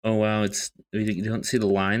Oh wow, you don't see the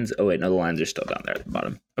lines. Oh wait, no, the lines are still down there at the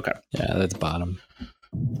bottom. Okay. Yeah, at the bottom.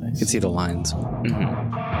 You can see the lines.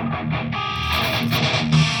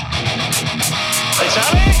 It's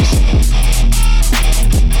Alex!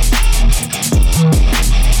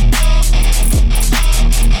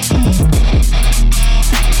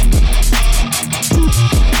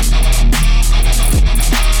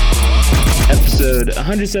 Episode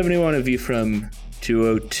 171 of View from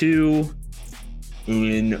 202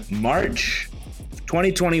 in March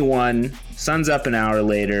 2021. Sun's up an hour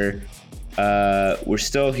later. We're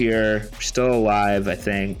still here. We're still alive, I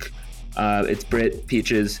think. It's Britt,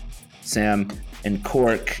 Peaches, Sam, and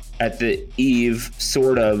Cork at the eve,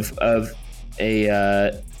 sort of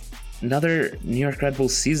another New York Red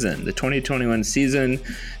Bulls season, the 2021 season.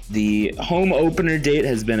 The home opener date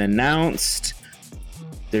has been announced.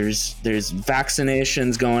 There's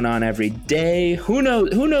vaccinations going on every day. Who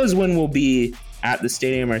knows when we'll be at the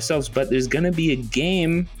stadium ourselves, but there's going to be a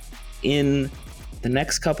game in the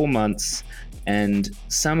next couple months, and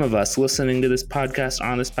some of us listening to this podcast,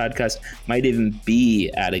 on this podcast, might even be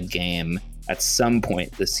at a game at some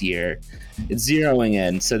point this year. It's zeroing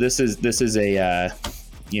in. So this is a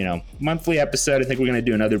monthly episode. I think we're going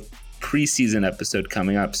to do another preseason episode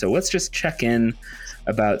coming up. So let's just check in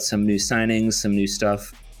about some new signings, some new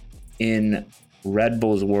stuff in Red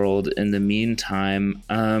Bulls world. In the meantime,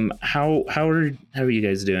 how are you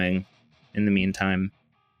guys doing in the meantime?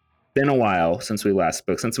 Been a while since we last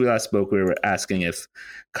spoke. Since we last spoke, we were asking if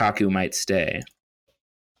Kaku might stay.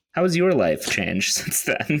 How has your life changed since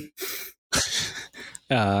then?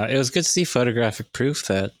 It was good to see photographic proof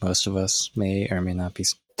that most of us may or may not be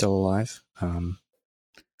still alive. I'm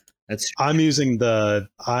using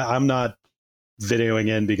I'm not videoing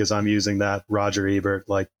in because I'm using that Roger Ebert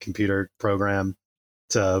computer program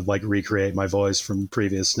to recreate my voice from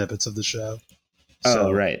previous snippets of the show.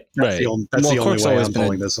 So right. That's the only way I'm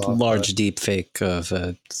pulling this off. Large deep fake of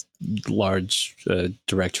a large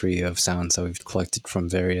directory of sounds that we've collected from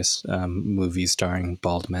various movies starring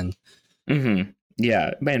bald men. Mm-hmm.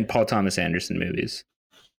 Yeah, and Paul Thomas Anderson movies.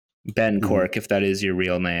 Ben Cork, if that is your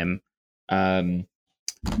real name.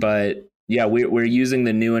 But yeah, we're using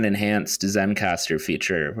the new and enhanced Zencastr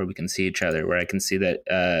feature where we can see each other, where I can see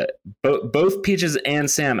that both Peaches and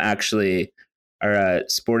Sam actually are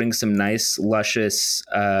sporting some nice, luscious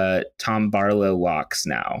Tom Barlow locks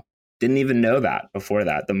now. Didn't even know that before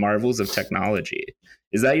that. The marvels of technology.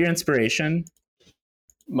 Is that your inspiration,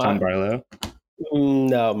 Tom Barlow?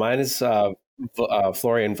 No, mine is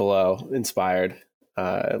Florian Velo inspired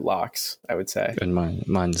locks, I would say. And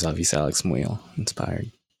mine's obviously Alex Muyl inspired.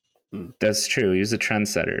 That's true. He was a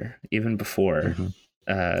trendsetter even before.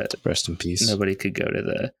 Rest in peace. Nobody could go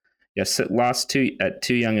to lost at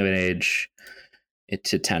too young of an age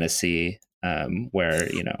to Tennessee, where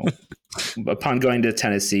upon going to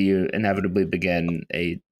Tennessee, you inevitably begin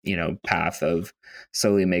a path of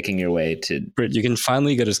slowly making your way to. Britt, you can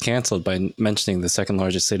finally get us canceled by mentioning the second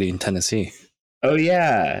largest city in Tennessee. Oh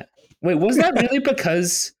yeah, wait, was that really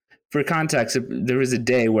because? For context, there was a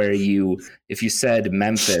day where if you said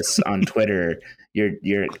Memphis on Twitter,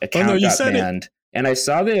 your account got banned. And I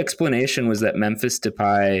saw the explanation was that Memphis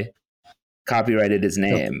Depay copyrighted his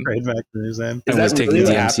name. Trademark his name. And was taking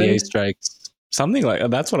the MTA strikes. Something like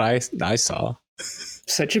that's what I saw.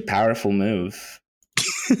 Such a powerful move.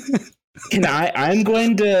 I'm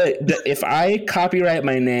going to, if I copyright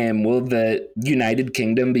my name, will the United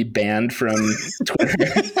Kingdom be banned from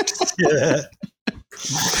Twitter? Yeah.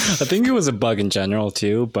 I think it was a bug in general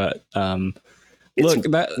too, but look,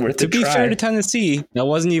 to be fair to Tennessee, that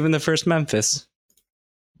wasn't even the first Memphis.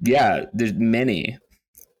 Yeah, there's many.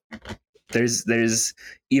 There's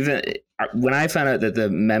even when I found out that the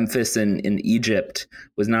Memphis in Egypt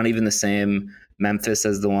was not even the same Memphis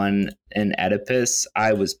as the one in Oedipus,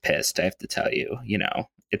 I was pissed. I have to tell you,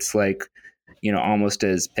 it's almost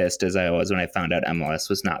as pissed as I was when I found out MLS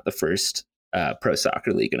was not the first pro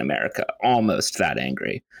soccer league in America. Almost that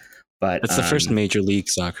angry. But it's the first major league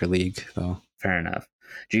soccer league, though. Fair enough.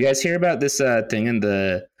 Did you guys hear about this thing in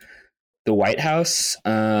the White House?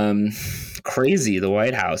 Crazy, the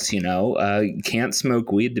White House, you can't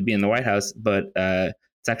smoke weed to be in the White House, but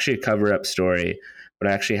it's actually a cover-up story.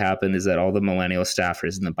 What actually happened is that all the millennial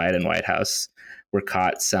staffers in the Biden White House were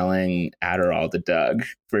caught selling Adderall to Doug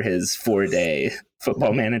for his 4-day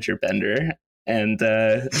football manager bender. And,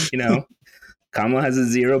 Kamala has a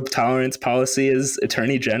zero tolerance policy as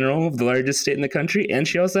attorney general of the largest state in the country, and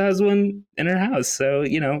she also has one in her house. So,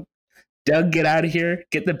 Doug, get out of here.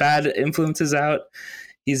 Get the bad influences out.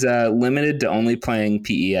 He's limited to only playing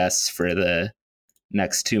PES for the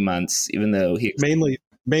next 2 months, even though he mainly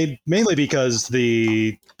mainly because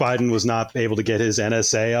the Biden was not able to get his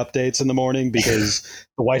NSA updates in the morning because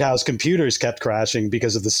the White House computers kept crashing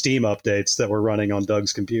because of the Steam updates that were running on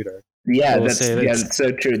Doug's computer. Yeah, that's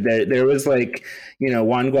so true. There was like,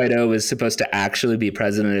 Juan Guaido was supposed to actually be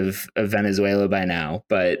president of Venezuela by now,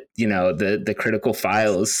 but the critical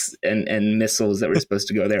files and missiles that were supposed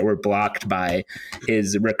to go there were blocked by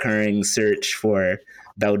his recurring search for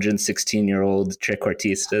Belgian 16-year-old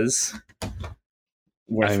trequartistas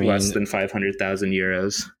worth less than 500,000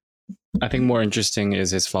 euros. I think more interesting is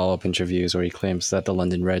his follow-up interviews where he claims that the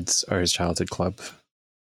London Reds are his childhood club.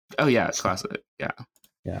 Oh yeah, it's classic.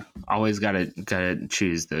 Yeah. Always gotta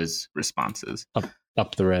choose those responses.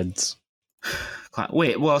 Up the Reds.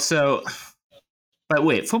 Wait,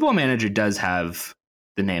 Football Manager does have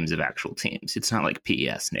the names of actual teams. It's not like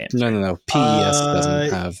PES names. No. PES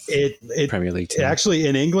doesn't have Premier League team. Actually,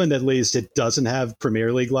 in England at least, it doesn't have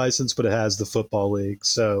Premier League license, but it has the Football League.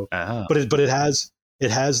 So, but it has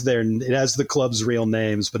the club's real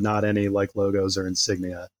names, but not any like logos or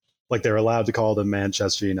insignia. Like they're allowed to call them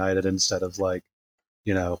Manchester United instead of like,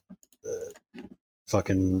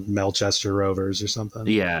 fucking Melchester Rovers or something.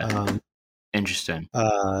 Yeah. Interesting.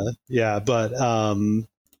 But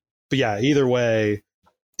yeah, either way,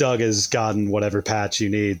 Doug has gotten whatever patch you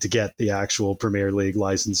need to get the actual Premier League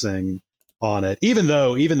licensing on it. Even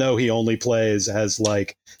though he only plays as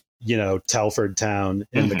like, Telford Town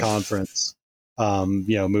in the conference,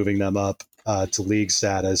 moving them up to league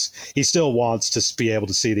status. He still wants to be able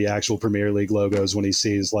to see the actual Premier League logos when he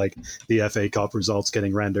sees like the FA Cup results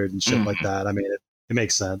getting rendered and shit like that. I mean, it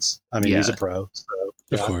makes sense. I mean, he's a pro. So,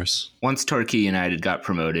 of course. Once Torquay United got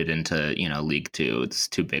promoted into, League Two, it's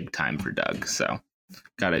too big time for Doug. So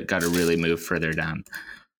gotta really move further down.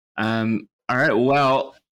 All right.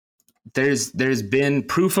 Well, there's been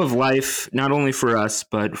proof of life, not only for us,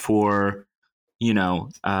 but for,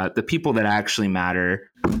 the people that actually matter.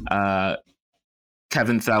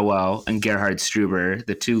 Kevin Thelwell and Gerhard Struber,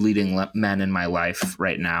 the two leading men in my life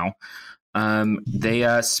right now.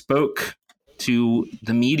 They spoke to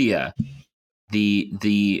the media,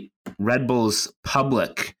 the Red Bull's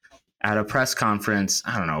public at a press conference.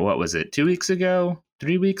 I don't know, what was it? 2 weeks ago?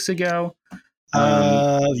 3 weeks ago?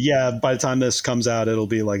 Yeah. By the time this comes out, it'll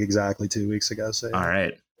be like exactly 2 weeks ago. So, all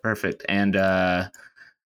right, perfect. And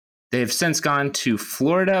they've since gone to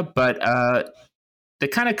Florida, but they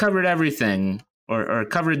kind of covered everything or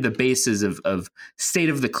covered the bases of state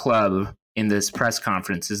of the club in this press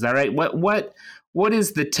conference. Is that right? What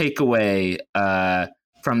is the takeaway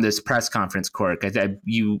from this press conference, Cork?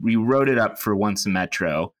 You wrote it up for Once a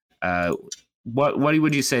Metro. What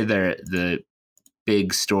would you say the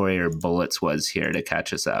big story or bullets was here to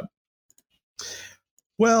catch us up?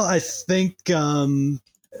 Well, I think rather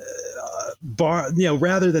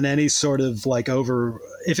than any sort of like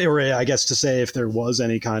if there was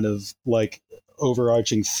any kind of like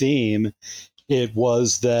overarching theme, it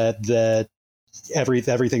was that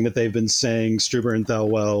everything that they've been saying, Struber and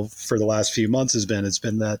Thelwell, for the last few months has been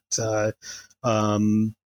that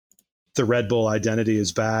the Red Bull identity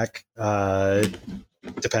is back,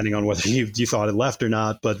 depending on whether you thought it left or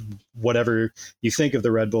not. But whatever you think of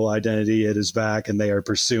the Red Bull identity, it is back, and they are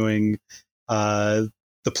pursuing the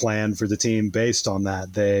plan for the team based on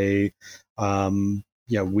that. They,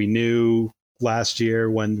 we knew last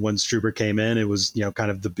year when Struber came in, it was,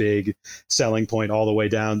 kind of the big selling point all the way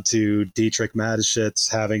down to Dietrich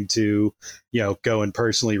Mateschitz having to, go and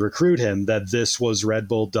personally recruit him, that this was Red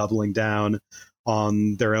Bull doubling down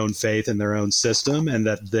on their own faith and their own system, and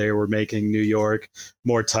that they were making New York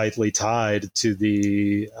more tightly tied to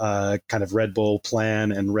the kind of Red Bull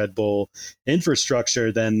plan and Red Bull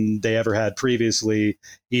infrastructure than they ever had previously,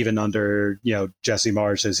 even under, Jesse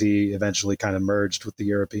Marsch, as he eventually kind of merged with the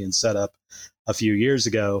European setup a few years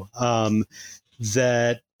ago. And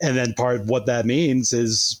then part of what that means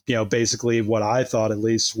is, basically what I thought at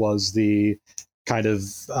least was the kind of,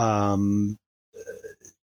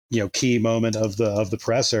 key moment of the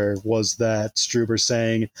presser was that Struber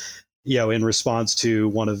saying, in response to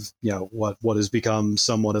one of, what has become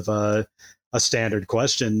somewhat of a standard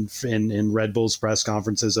question in Red Bull's press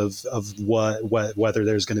conferences of whether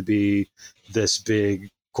there's going to be this big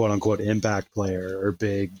quote unquote impact player or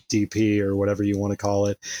big DP or whatever you want to call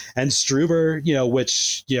it. And Struber,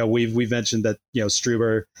 which, we've mentioned that,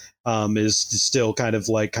 Struber is still kind of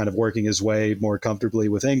working his way more comfortably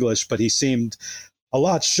with English, but he seemed a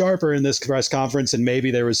lot sharper in this press conference, and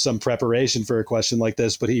maybe there was some preparation for a question like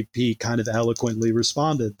this, but he kind of eloquently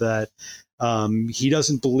responded that he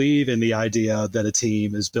doesn't believe in the idea that a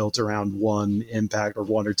team is built around one impact or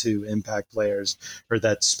one or two impact players, or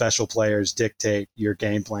that special players dictate your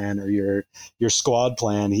game plan or your squad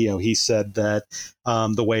plan. He said that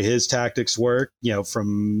the way his tactics work,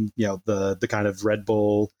 from the kind of Red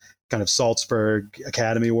Bull, kind of Salzburg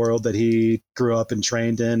Academy world that he grew up and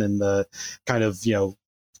trained in, and the kind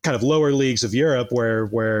of lower leagues of Europe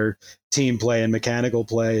where team play and mechanical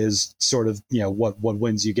play is sort of, what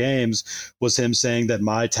wins you games, was him saying that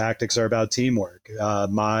my tactics are about teamwork.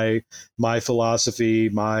 My philosophy,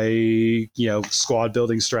 my, squad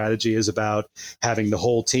building strategy is about having the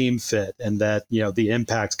whole team fit, and that, the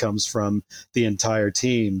impact comes from the entire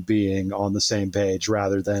team being on the same page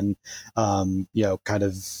rather than, kind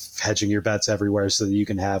of hedging your bets everywhere so that you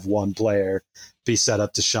can have one player be set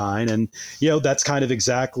up to shine. And, that's kind of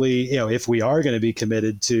exactly, if we are going to be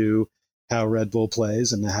committed to how Red Bull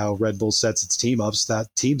plays and how Red Bull sets its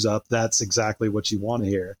teams up, that's exactly what you want to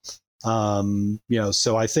hear.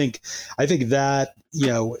 So I think that,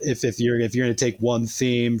 if you're going to take one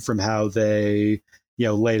theme from how they,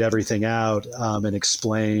 laid everything out, and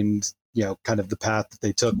explained, kind of the path that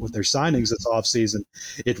they took with their signings this offseason,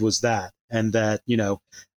 it was that. And that,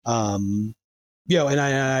 and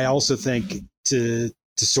I also think to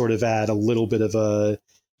sort of add a little bit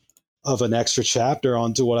of an extra chapter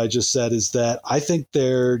onto what I just said, is that I think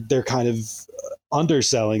they're kind of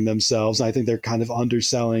underselling themselves. I think they're kind of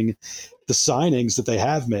underselling the signings that they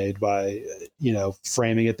have made by,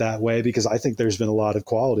 framing it that way, because I think there's been a lot of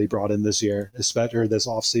quality brought in this year, especially this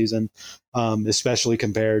offseason, especially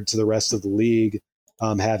compared to the rest of the league,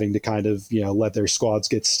 having to kind of, let their squads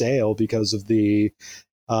get stale because of the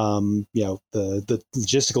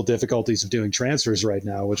logistical difficulties of doing transfers right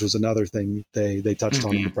now, which was another thing they touched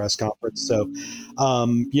on in the press conference. So,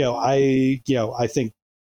 I think,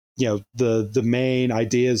 the main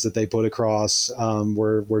ideas that they put across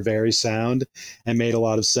were very sound and made a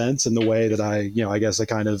lot of sense. And the way that I guess I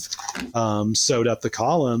kind of sewed up the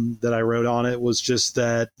column that I wrote on it was just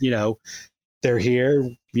that, they're here,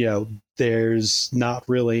 there's not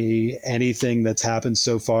really anything that's happened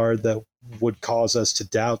so far that would cause us to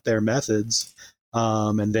doubt their methods.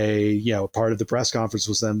 And they, part of the press conference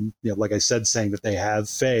was them, like I said, saying that they have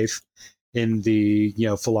faith in the,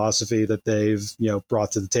 philosophy that they've,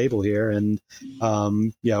 brought to the table here. And,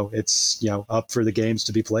 it's, up for the games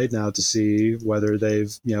to be played now to see whether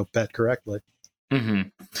they've, bet correctly. Mm-hmm.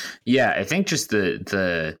 Yeah. I think just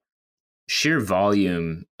the sheer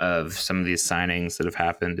volume of some of these signings that have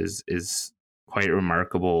happened is quite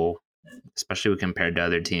remarkable, especially when compared to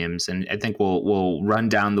other teams. And I think we'll run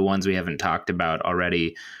down the ones we haven't talked about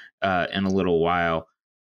already in a little while.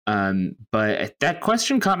 But that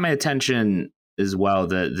question caught my attention as well.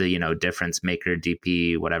 The difference maker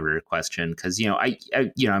DP whatever question, because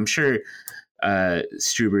I'm sure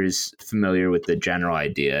Struber's familiar with the general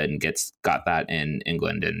idea and got that in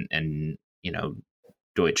England and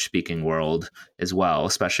Deutsch speaking world as well,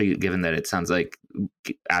 especially given that it sounds like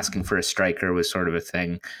asking for a striker was sort of a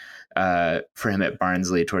thing for him at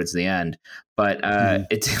Barnsley towards the end. But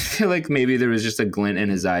it did feel like maybe there was just a glint in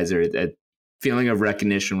his eyes, or a feeling of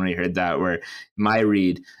recognition when he heard that, where my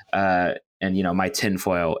read and my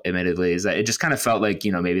tinfoil admittedly is that it just kind of felt like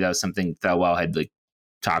maybe that was something Thelwell had like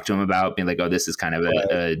talked to him about, being like, oh, this is kind of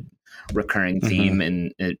a recurring theme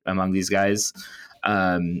in among these guys.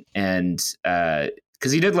 And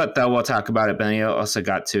because he did let Thelwell talk about it, but he also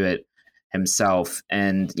got to it himself.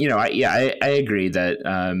 And, I agree that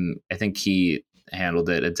I think he handled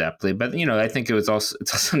it adeptly. But, I think it's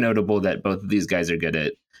also notable that both of these guys are good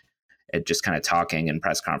at just kind of talking in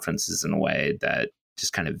press conferences in a way that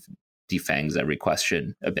just kind of defangs every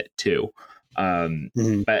question a bit too.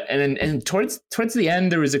 But and towards the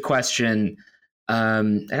end, there was a question.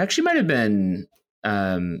 It actually might have been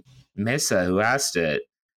Mesa who asked it.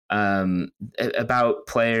 About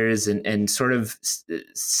players and sort of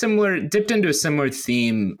similar, dipped into a similar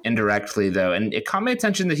theme indirectly though. And it caught my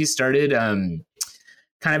attention that he started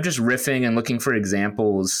kind of just riffing and looking for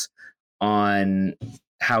examples on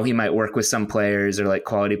how he might work with some players or like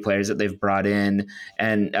quality players that they've brought in.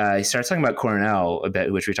 And he started talking about Coronel a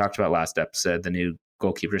bit, which we talked about last episode, the new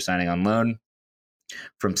goalkeeper signing on loan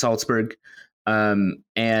from Salzburg.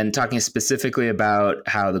 And talking specifically about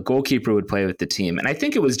how the goalkeeper would play with the team. And I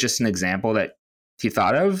think it was just an example that he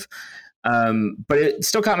thought of, but it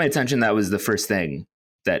still caught my attention. That was the first thing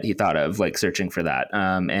that he thought of, like searching for that.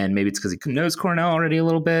 And maybe it's because he knows Coronel already a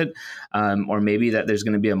little bit, or maybe that there's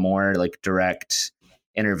going to be a more like direct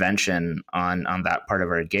intervention on that part of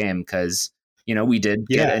our game. Because we did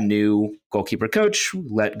get a new goalkeeper coach,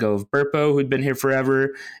 let go of Burpo, who'd been here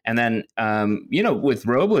forever. And then, with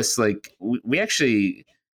Robles, like we actually,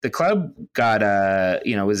 the club got,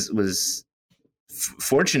 was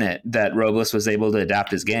fortunate that Robles was able to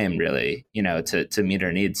adapt his game really, to meet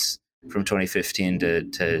our needs from 2015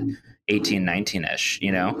 to 18, 19-ish,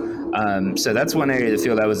 so that's one area of the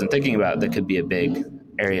field I wasn't thinking about that could be a big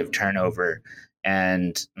area of turnover.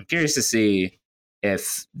 And I'm curious to see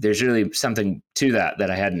if there's really something to that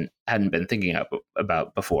I hadn't been thinking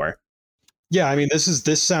about before. Yeah, I mean,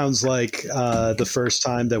 this sounds like the first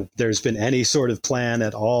time that there's been any sort of plan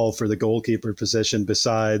at all for the goalkeeper position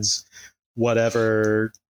besides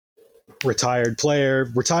whatever retired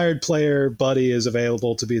player buddy is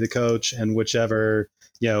available to be the coach, and whichever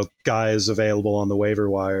guy is available on the waiver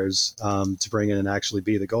wires to bring in and actually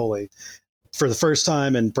be the goalie. For the first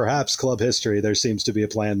time in perhaps club history, there seems to be a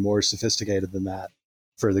plan more sophisticated than that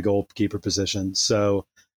for the goalkeeper position. So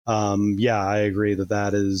I agree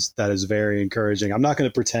that is very encouraging. I'm not going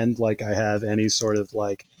to pretend like I have any sort of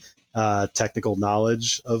like technical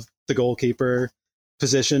knowledge of the goalkeeper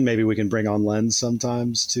position. Maybe we can bring on Lens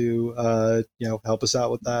sometimes to help us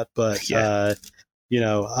out with that. But our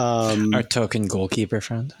token goalkeeper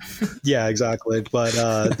friend. Yeah, exactly. But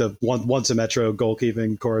the once a Metro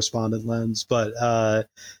goalkeeping correspondent Lens. But I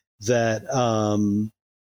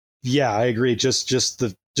agree. Just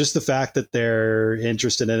the fact that they're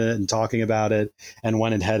interested in it and talking about it, and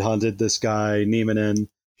went and headhunted this guy Nieminen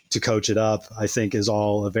to coach it up, I think is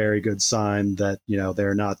all a very good sign that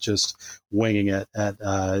they're not just winging it at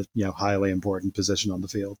highly important position on the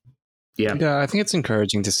field. Yeah, I think it's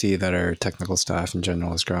encouraging to see that our technical staff in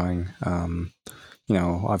general is growing.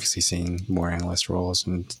 Obviously seeing more analyst roles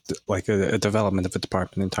and like a development of a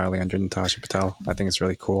department entirely under Natasha Patel, I think it's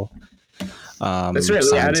really cool. That's right.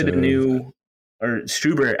 We added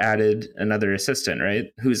Struber added another assistant,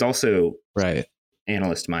 right? Who's also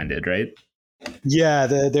analyst minded, right? Yeah,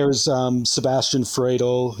 there's Sebastian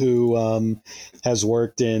Freidel, who has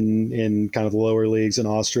worked in kind of the lower leagues in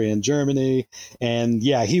Austria and Germany, and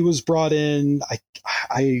he was brought in.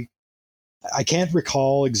 I can't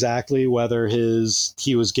recall exactly whether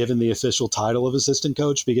he was given the official title of assistant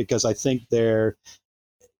coach, because I think he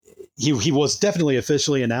was definitely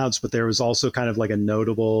officially announced, but there was also kind of like a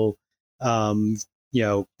notable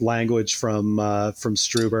language from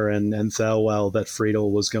Struber and Thelwell that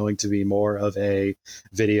Friedel was going to be more of a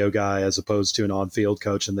video guy as opposed to an on-field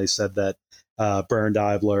coach. And they said that Bernd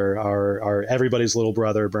Eibler, our everybody's little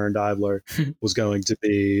brother, Bernd Eibler, was going to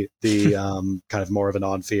be the kind of more of an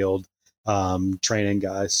on-field training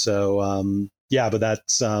guy. So but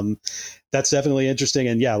that's definitely interesting.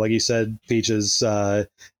 And like you said, Peaches,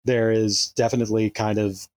 there is definitely kind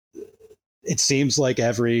of, it seems like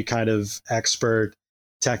every kind of expert,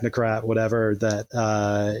 technocrat, whatever that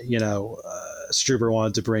Struber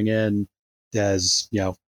wanted to bring in has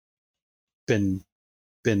been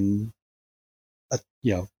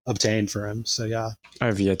obtained for him. So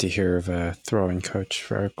I've yet to hear of a throwing coach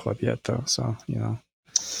for our club yet, though. So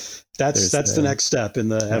that's the next step in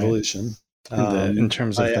the evolution in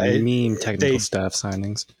terms of the technical staff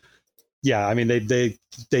signings. Yeah, I mean they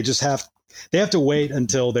just have. They have to wait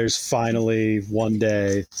until there's finally one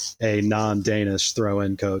day a non-Danish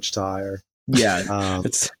throw-in coach to hire. Yeah,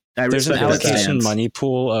 there's an allocation money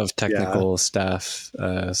pool of technical staff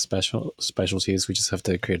specialties. We just have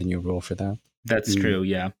to create a new rule for that. That's true.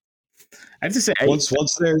 Yeah, I have to say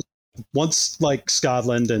once like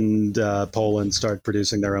Scotland and Poland start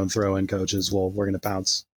producing their own throw-in coaches, we're going to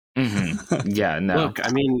pounce. Mm-hmm. Yeah, no. Look,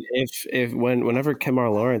 I mean, whenever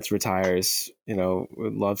Kemar Lawrence retires,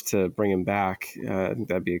 would love to bring him back. I think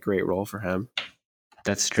that'd be a great role for him.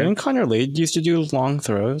 That's true. Didn't Connor Lade used to do long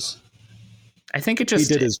throws? I think he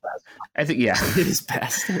did his best. I think he did his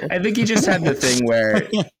best. I think he just had the thing where,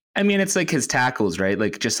 I mean, it's like his tackles, right?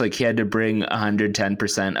 Like just like he had to bring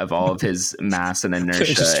 110% of all of his mass and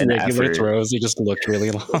inertia just and regular effort. Throws. He just looked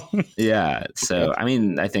really long. Yeah. So I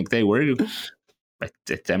mean, I think they were.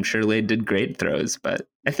 I'm sure Lade did great throws, but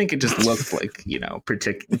I think it just looked like,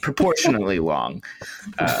 proportionally long.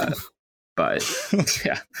 But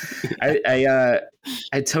yeah,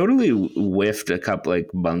 I totally whiffed a couple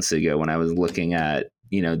like months ago when I was looking at,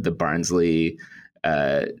 the Barnsley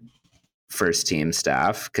first team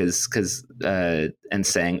staff and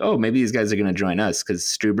saying, oh, maybe these guys are going to join us, because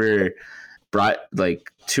Struber brought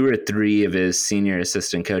like 2 or 3 of his senior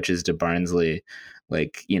assistant coaches to Barnsley a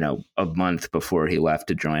month before he left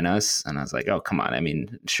to join us. And I was like, oh, come on. I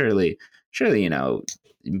mean, surely,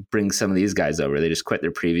 bring some of these guys over. They just quit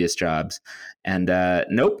their previous jobs, and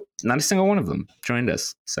nope, not a single one of them joined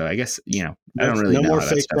us. So I guess I don't really know more how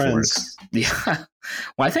that fake stuff friends. works. Yeah,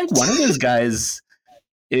 well, I think one of those guys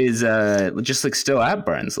is just like still at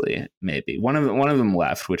Barnsley. Maybe one of them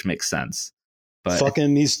left, which makes sense. But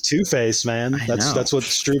fucking, he's two-faced, man. I know. That's what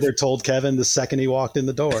Struber told Kevin the second he walked in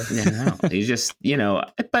the door. Yeah, no, he just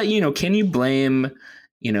but can you blame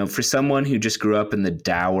for someone who just grew up in the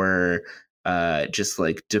dour, just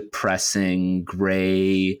like depressing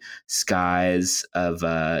gray skies of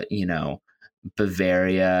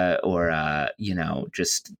Bavaria, or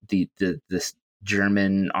just the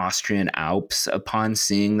German Austrian Alps upon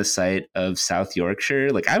seeing the sight of South Yorkshire?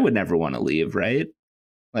 Like, I would never want to leave, right?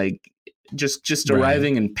 Like, just Right.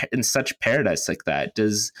 arriving in such paradise like that.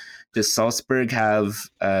 Does Salzburg have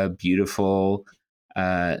beautiful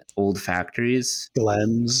old factories?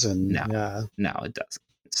 Glens and No. yeah. No, it doesn't.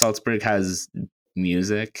 Salzburg has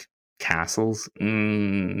music, castles.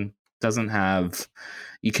 Doesn't have.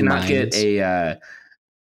 You cannot get Mines. a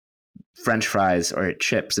French fries or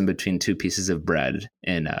chips in between two pieces of bread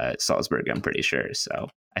in Salzburg, I'm pretty sure. So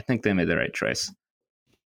I think they made the right choice.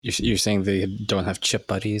 You're saying they don't have chip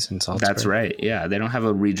buddies in Salzburg? That's right. Yeah, they don't have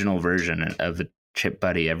a regional version of a chip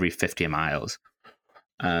buddy every 50 miles.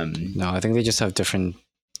 No, I think they just have different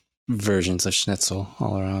versions of schnitzel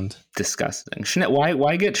all around. Disgusting.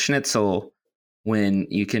 Why get schnitzel when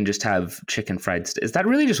you can just have chicken fried? Is that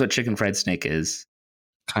really just what chicken fried steak is?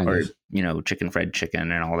 Kind Or of. chicken fried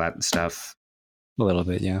chicken and all that stuff. A little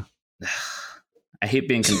bit, yeah. I hate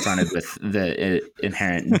being confronted with the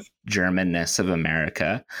inherent Germanness of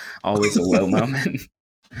America. Always a low moment.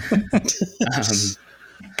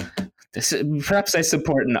 Perhaps I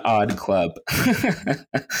support an odd club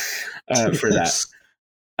for that.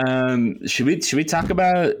 Should we talk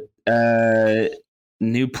about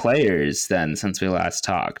new players then, since we last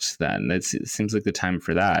talked? Then it seems like the time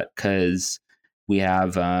for that, because we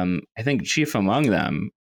have I think chief among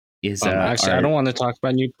them is actually, I don't want to talk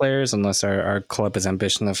about new players unless our club is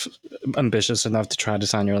ambitious enough to try to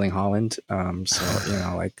sign Erling Haaland.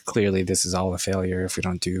 So like, clearly this is all a failure if we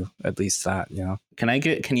don't do at least that.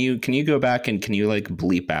 Can you go back and can you like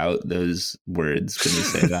bleep out those words when you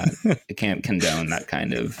say that? I can't condone that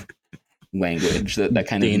kind of language, that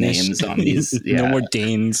kind Danish. of names on these. Yeah. No more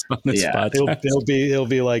Danes on this Yeah. podcast. It'll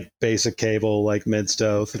be like basic cable, like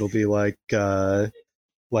Midstoth. It'll be like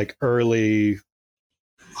early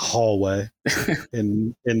hallway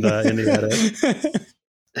in the edit.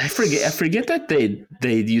 I forget that they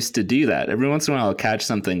used to do that. Every once in a while I'll catch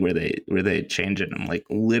something where they change it. I'm like,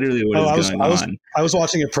 literally, what is going on? I was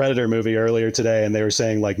watching a Predator movie earlier today, and they were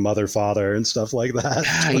saying like mother, father, and stuff like that.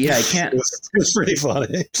 Yeah, I can't. It was pretty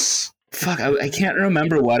funny. Fuck, I can't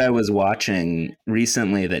remember what I was watching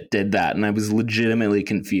recently that did that, and I was legitimately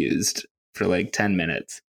confused for like 10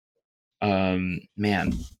 minutes.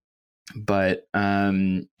 Man. But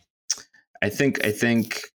I think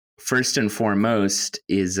first and foremost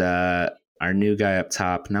is our new guy up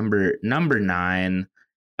top, number 9.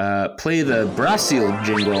 Play the Brazil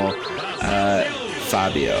jingle,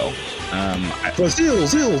 Fabio. Brazil.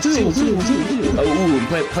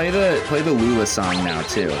 Oh, play the Lula song now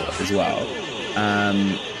too, as well.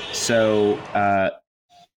 So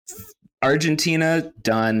Argentina,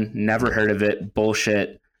 done. Never heard of it.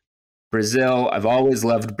 Bullshit. Brazil, I've always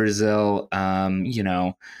loved Brazil. I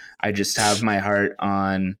just have my heart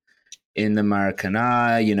in the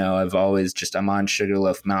Maracanã. I'm on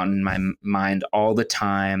Sugarloaf Mountain, my mind all the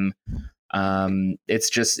time.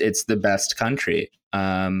 It's the best country.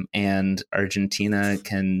 And Argentina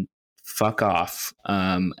can fuck off.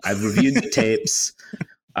 I've reviewed the tapes,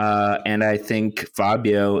 and I think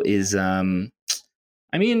Fabio is,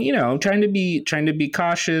 trying to be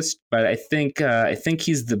cautious, but I think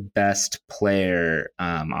he's the best player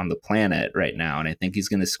on the planet right now, and I think he's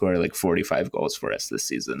going to score like 45 goals for us this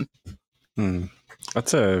season.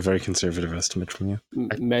 That's a very conservative estimate from you.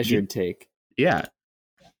 Measured take. Yeah.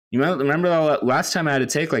 You remember the last time I had a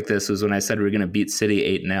take like this was when I said we were going to beat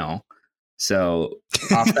City 8-0. So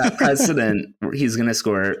off that precedent, he's going to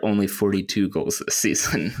score only 42 goals this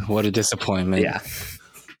season. What a disappointment. Yeah.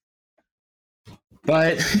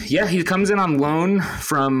 But yeah, he comes in on loan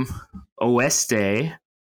from Oeste,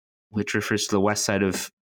 which refers to the west side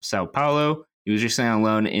of Sao Paulo. He was recently on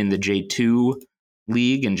loan in the J2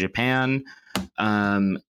 league in Japan.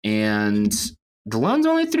 And the loan's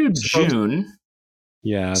only through June.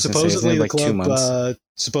 Yeah. Supposedly the like 2 months. club.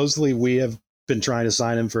 Supposedly we have been trying to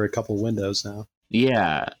sign him for a couple windows now.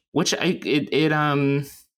 Yeah, which that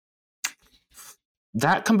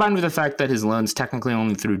combined with the fact that his loan's technically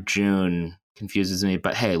only through June confuses me.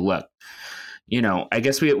 But hey, look, I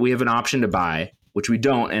guess we have an option to buy, which we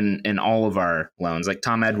don't in all of our loans. Like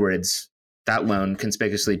Tom Edwards, that loan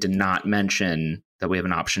conspicuously did not mention that we have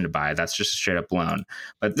an option to buy. That's just a straight up loan.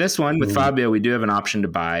 But this one with Fabio, we do have an option to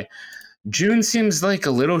buy. June seems like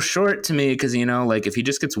a little short to me because, like if he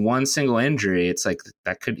just gets one single injury, it's like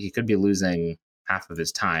he could be losing half of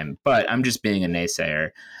his time. But I'm just being a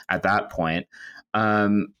naysayer at that point.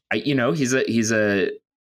 He's a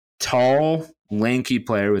tall, lanky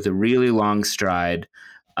player with a really long stride,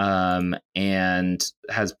 and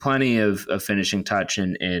has plenty of finishing touch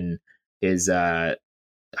in his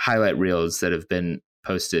highlight reels that have been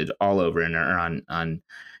posted all over and are on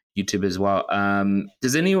YouTube as well.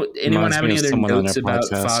 Does anyone have any other notes about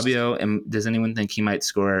Fabio? And does anyone think he might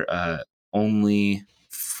score only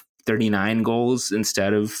 39 goals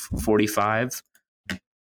instead of 45?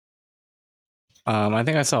 I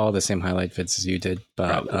think I saw all the same highlight vids as you did,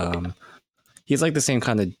 but he's like the same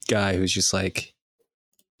kind of guy who's just like,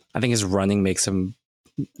 I think his running makes him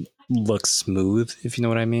look smooth, if you know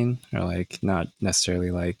what I mean, or like not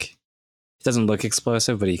necessarily like, it doesn't look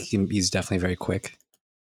explosive, but he's definitely very quick.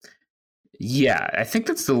 Yeah, I think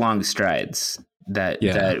that's the long strides that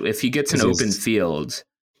if he gets an open field,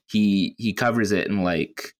 he covers it in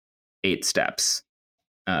like 8 steps,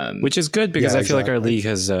 which is good because I feel like our league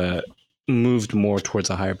has moved more towards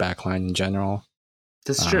a higher backline in general.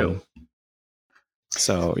 That's true.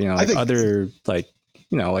 So I think other like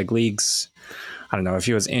leagues, I don't know if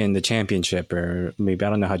he was in the championship or maybe I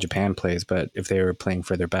don't know how Japan plays, but if they were playing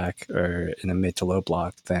further back or in a mid to low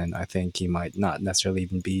block, then I think he might not necessarily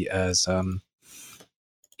even be as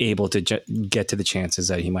able to get to the chances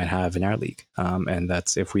that he might have in our league. And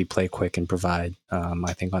that's if we play quick and provide,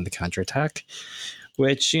 I think, on the counterattack,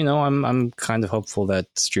 which, I'm kind of hopeful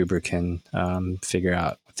that Struber can figure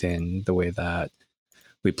out within the way that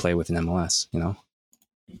we play within MLS,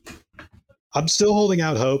 I'm still holding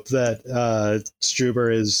out hope that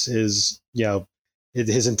Struber is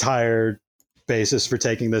his entire basis for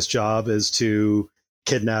taking this job is to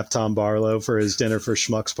kidnap Tom Barlow for his dinner for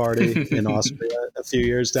schmucks party in Austria a few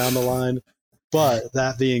years down the line. But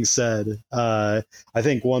that being said, I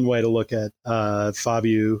think one way to look at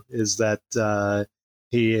Fabio is that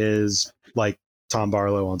he is like Tom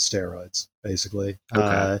Barlow on steroids, basically.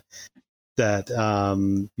 Okay.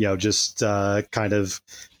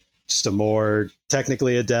 Just a more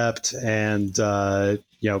technically adept and kind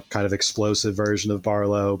of explosive version of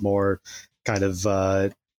Barlow, more kind of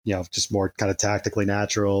just more kind of tactically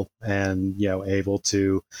natural and able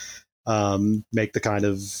to make the kind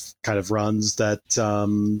of runs that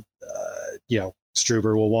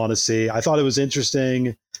Struber will want to see. I thought it was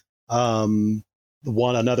interesting.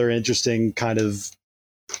 Another interesting kind of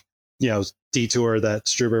detour that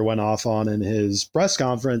Struber went off on in his press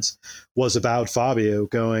conference was about Fabio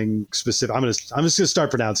going specific. I'm just going to start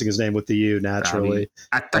pronouncing his name with the U naturally.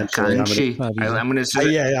 I'm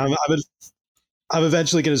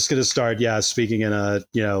eventually just going to start, speaking in a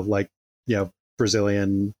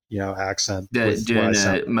Brazilian accent. Doing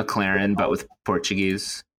a McLaren, but with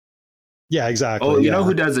Portuguese. Yeah, exactly. Oh, you know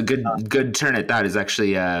who does a good turn at that is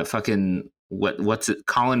actually fucking. What's it?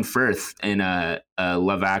 Colin Firth in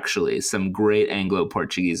Love Actually. Some great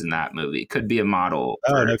Anglo-Portuguese in that movie. Could be a model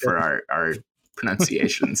for our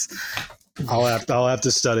pronunciations. I'll have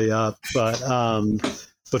to study up, but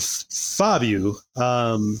Fabio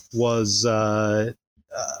was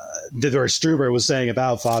Struber was saying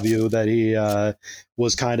about Fabio that he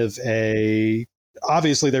was kind of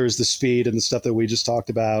obviously there was the speed and the stuff that we just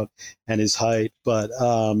talked about and his height, but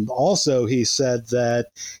also he said that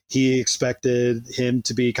he expected him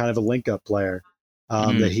to be kind of a link-up player,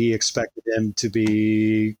 that he expected him to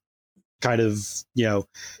be kind of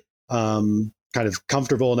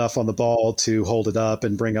comfortable enough on the ball to hold it up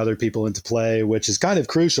and bring other people into play, which is kind of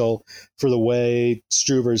crucial for the way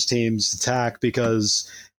Struber's teams attack, because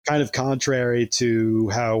kind of contrary to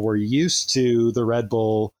how we're used to the Red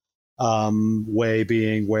Bull way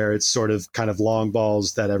being where it's sort of kind of long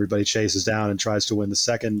balls that everybody chases down and tries to win the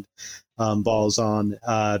second balls on.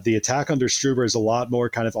 The attack under Struber is a lot more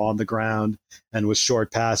kind of on the ground and with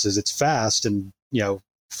short passes. It's fast and,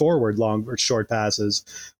 forward long or short passes,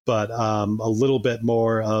 but a little bit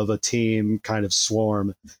more of a team kind of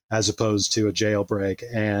swarm as opposed to a jailbreak.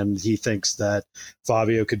 And he thinks that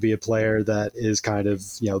Fabio could be a player that is kind of,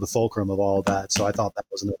 the fulcrum of all of that. So I thought that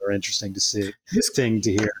was another interesting thing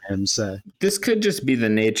to hear him say. This could just be the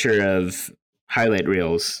nature of highlight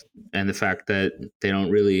reels and the fact that they don't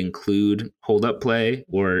really include hold up play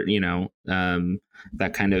or,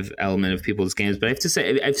 that kind of element of people's games. But I have to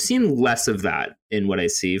say, I've seen less of that in what I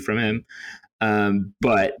see from him.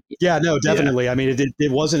 But yeah, no, definitely. I mean,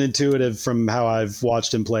 it wasn't intuitive from how I've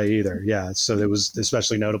watched him play either. Yeah, so it was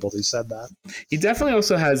especially notable that he said that. He definitely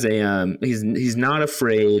also has a he's not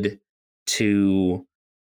afraid to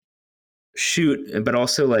shoot, but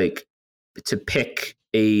also like to pick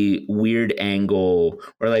a weird angle,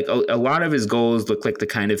 or like a lot of his goals look like the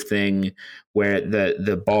kind of thing where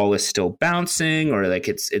the ball is still bouncing, or like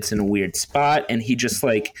it's in a weird spot, and he just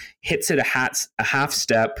like hits it a half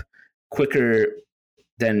step quicker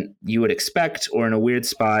than you would expect, or in a weird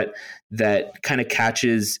spot that kind of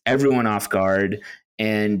catches everyone off guard.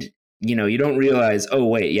 And you don't realize, oh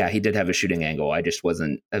wait, yeah, he did have a shooting angle. I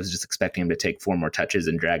was just expecting him to take 4 more touches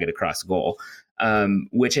and drag it across goal.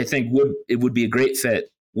 Which I think would be a great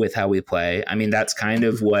fit with how we play. I mean, that's kind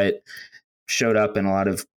of what showed up in a lot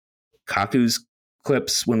of Kaku's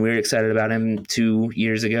clips when we were excited about him 2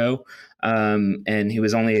 years ago. And he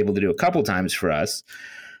was only able to do a couple times for us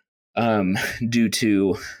due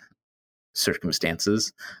to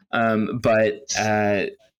circumstances. But I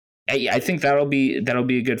think that'll be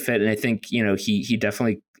a good fit. And I think, he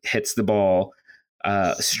definitely hits the ball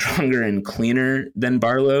stronger and cleaner than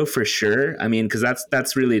Barlow for sure. I mean, because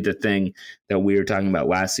that's really the thing that we were talking about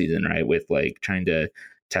last season, right? With like trying to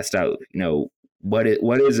test out, what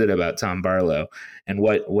is it about Tom Barlow, and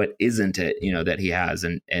what isn't it, that he has,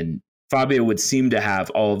 and Fabio would seem to have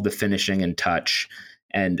all of the finishing and touch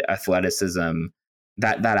and athleticism,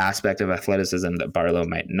 that aspect of athleticism that Barlow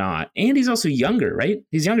might not. And he's also younger, right?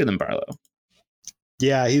 He's younger than Barlow.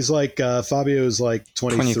 Yeah, he's like Fabio's like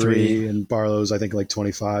 23 and Barlow's I think like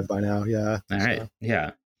 25 by now. Yeah. All right.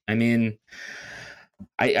 Yeah. I mean,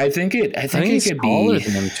 I think it he's could taller be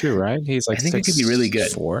than him too, right? He's like, I think it could be really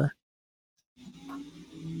good. 6'4".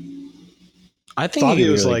 I think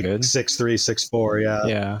Fabio's really like good. 6'3", 6'4", yeah.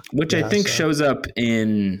 Yeah. Which I think shows up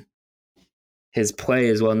in his play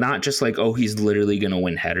as well. Not just like, oh, he's literally going to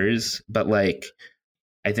win headers, but like,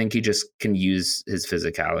 I think he just can use his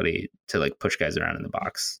physicality to like push guys around in the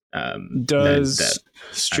box. Does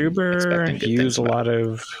Struber use a lot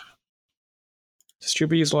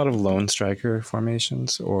of lone striker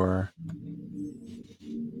formations, or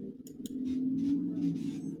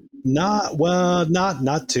not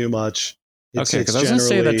too much? Okay, because I was going to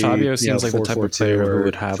say that Fabio seems like the type of player who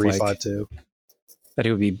would have 3-5-2. That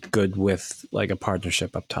he would be good with like a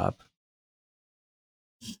partnership up top.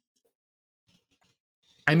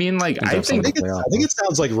 I mean, like, I think it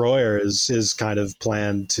sounds like Royer is kind of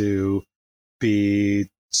planned to be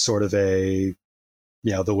sort of a,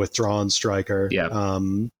 the withdrawn striker. Yeah.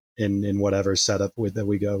 In whatever setup that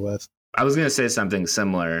we go with. I was going to say something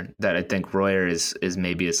similar, that I think Royer is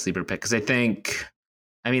maybe a sleeper pick, because I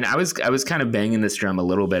was kind of banging this drum a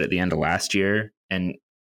little bit at the end of last year, and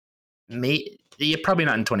probably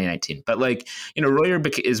not in 2019, but like, Royer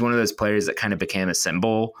is one of those players that kind of became a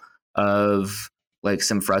symbol of like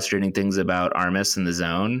some frustrating things about Armas in the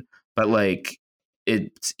zone, but like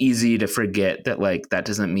it's easy to forget that like that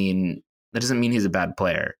doesn't mean he's a bad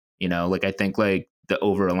player. Like I think like the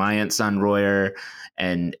over-reliance on Royer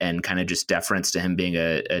and kind of just deference to him being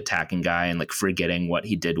a attacking guy, and like forgetting what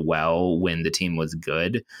he did well when the team was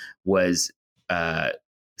good was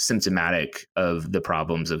symptomatic of the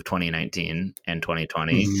problems of 2019 and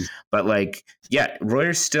 2020. Mm-hmm. But like, yeah,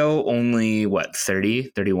 Royer's still only 30,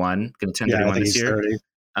 31, going to turn 31 this year. 30.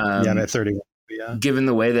 I'm at 31. Yeah. Given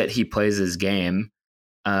the way that he plays his game,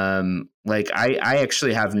 like I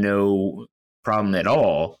actually have no problem at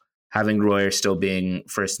all having Royer still being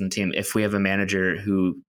first in the team if we have a manager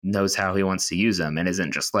who knows how he wants to use him and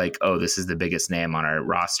isn't just like, oh, this is the biggest name on our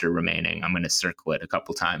roster remaining, I'm going to circle it a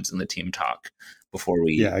couple times in the team talk before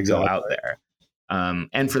we go out there.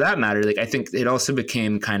 And for that matter, like I think it also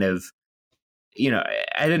became kind of, I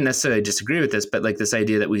didn't necessarily disagree with this, but like this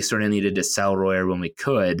idea that we sort of needed to sell Royer when we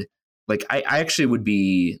could. Like I actually would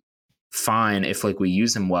be fine if like we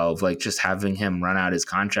use him well, of like just having him run out his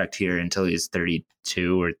contract here until he's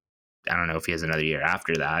 32, or I don't know if he has another year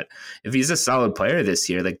after that. If he's a solid player this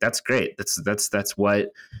year, like that's great. That's what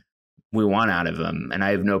we want out of him, and I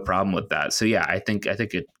have no problem with that. So yeah, I think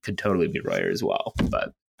it could totally be Royer as well. But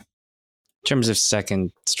in terms of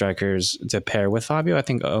second strikers to pair with Fabio, I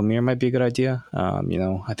think Omir might be a good idea.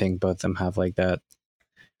 I think both of them have like that,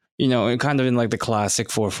 kind of in like the classic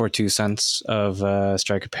 4-4-2 sense of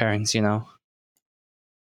striker pairings,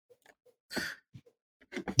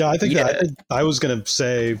 No, I think I was going to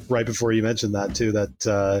say right before you mentioned that too,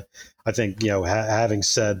 that I think, having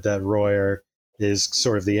said that Royer is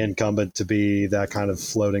sort of the incumbent to be that kind of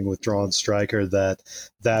floating withdrawn striker, that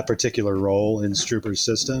particular role in Struber's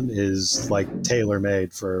system is like tailor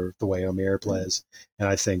made for the way Omier plays. And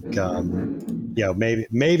I think,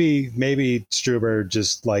 maybe Struber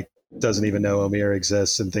just like doesn't even know Omier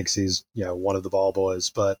exists and thinks he's, one of the ball boys.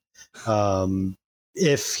 But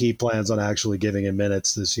if he plans on actually giving him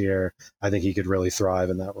minutes this year, I think he could really thrive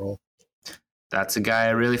in that role. That's a guy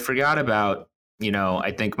I really forgot about.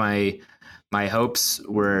 I think my hopes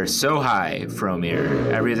were so high for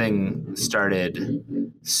Omier. Everything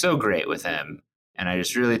started so great with him, and I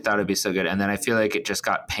just really thought it'd be so good. And then I feel like it just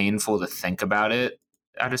got painful to think about it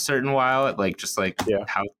at a certain while,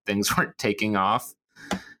 how things weren't taking off.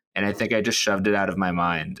 And I think I just shoved it out of my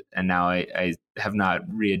mind, and now I have not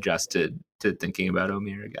readjusted to thinking about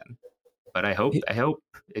Omier again. But I hope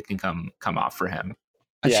it can come off for him.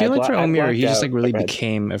 I feel like for Omier, he just really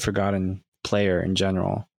became a forgotten player in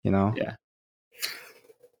general, Yeah.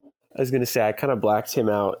 I was going to say, I kind of blacked him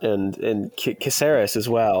out, and Caceres as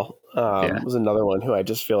well was another one who I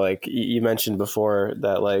just feel like you mentioned before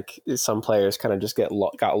that like some players kind of just got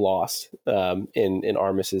lost in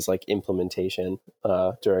Armis's like implementation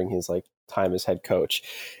during his like time as head coach.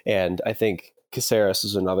 And I think Caceres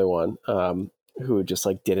was another one who just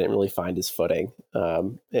like didn't really find his footing.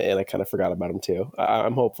 And I kind of forgot about him too.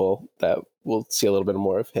 I'm hopeful that we'll see a little bit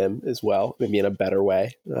more of him as well, maybe in a better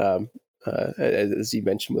way. As you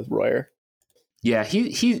mentioned with Royer. Yeah,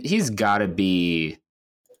 he's got to be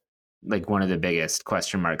like one of the biggest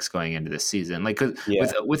question marks going into this season. Like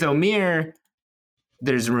with Omier,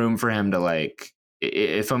 there's room for him to like,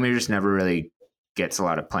 if Omier just never really gets a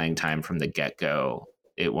lot of playing time from the get-go,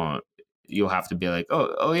 you'll have to be like,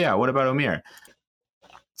 oh yeah, what about Omier?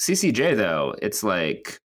 CCJ though, it's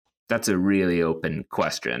like that's a really open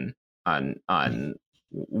question on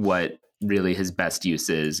what really his best use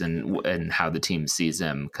is and how the team sees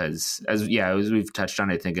him. Because as we've touched on,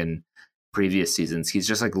 I think in previous seasons, he's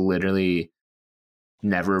just like literally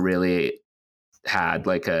never really had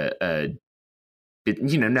like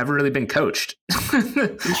never really been coached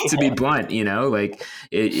to be blunt, like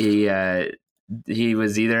he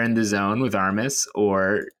was either in the zone with Armis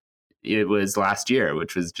or it was last year,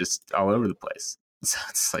 which was just all over the place. So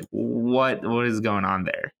it's like, what is going on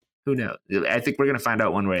there? Who knows? I think we're going to find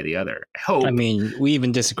out one way or the other. I hope. I mean, we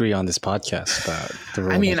even disagree on this podcast about the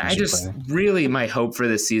role. I mean, really my hope for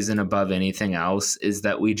this season above anything else is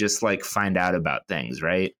that we just like find out about things,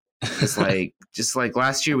 right? It's like, just like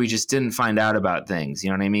last year, we just didn't find out about things.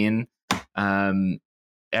 You know what I mean?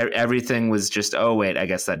 Everything was just, oh, wait, I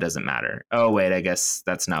guess that doesn't matter. Oh, wait, I guess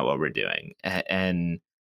that's not what we're doing. And,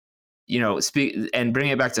 and bring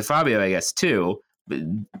it back to Fabio, I guess, too,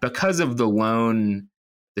 because of the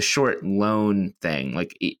short loan thing.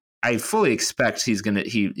 Like I fully expect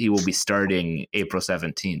he will be starting April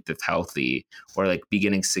 17th if healthy, or like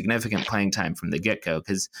beginning significant playing time from the get-go.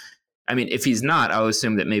 Because I mean, if he's not, I'll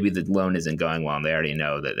assume that maybe the loan isn't going well and they already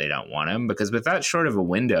know that they don't want him. Because with that short of a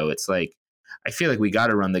window, it's like, I feel like we got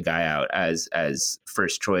to run the guy out as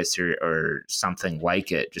first choice or something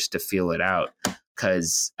like it, just to feel it out.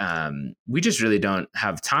 Because we just really don't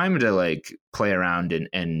have time to like play around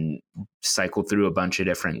and cycle through a bunch of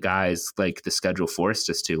different guys like the schedule forced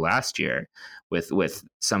us to last year with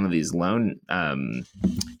some of these loan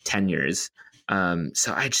tenures.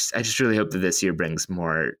 So I just really hope that this year brings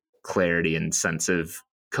more clarity and sense of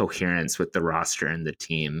coherence with the roster and the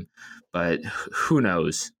team. But who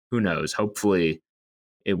knows? Hopefully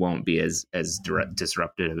it won't be as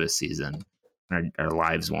disruptive of a season. Our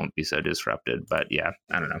lives won't be so disrupted, but yeah,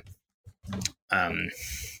 I don't know.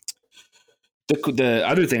 The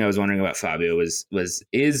other thing I was wondering about Fabio was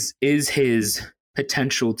is his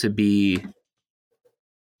potential to be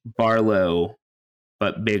Barlow,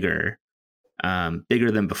 but bigger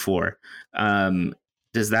than before.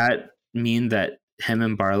 Does that mean that him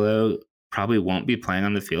and Barlow probably won't be playing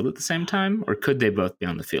on the field at the same time, or could they both be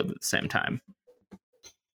on the field at the same time?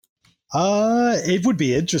 It would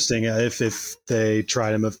be interesting if they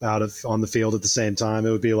tried him out on the field at the same time.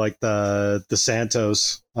 It would be like the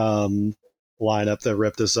Santos lineup that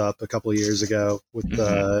ripped us up a couple of years ago with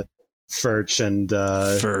Furch and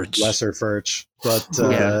lesser Furch. But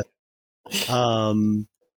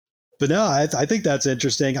but no, I think that's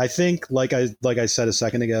interesting. I think like I said a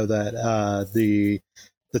second ago that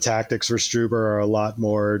the tactics for Struber are a lot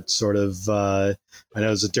more sort of, I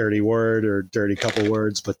know it's a dirty word or dirty couple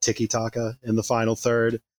words, but tiki-taka in the final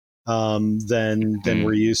third than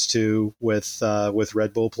we're used to with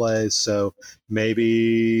Red Bull plays. So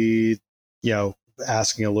maybe,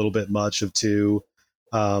 asking a little bit much of two,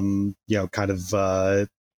 kind of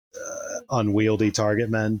unwieldy target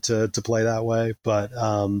men to play that way. But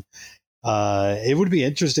it would be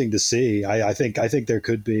interesting to see. I think there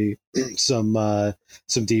could be some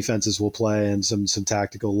defenses we'll play and some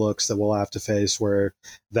tactical looks that we'll have to face where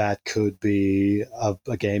that could be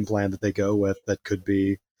a game plan that they go with that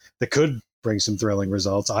could bring some thrilling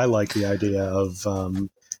results. I like the idea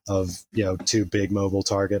of two big mobile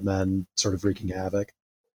target men sort of wreaking havoc.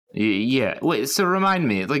 Yeah. Wait. So remind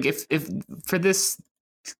me, like, if for this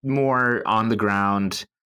more on the ground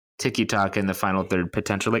tiki-taka in the final third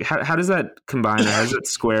potential, like how does that combine, or how does that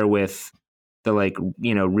square with the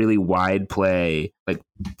really wide play, like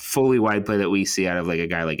fully wide play that we see out of like a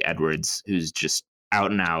guy like Edwards, who's just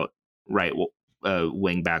out and out right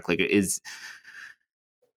wing back? Like is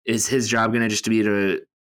his job going to just be to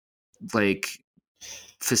like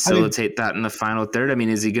facilitate that in the final third? I mean,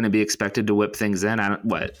 is he going to be expected to whip things in?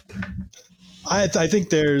 I think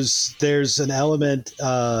there's an element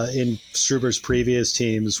in Struber's previous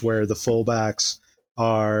teams where the fullbacks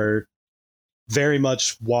are very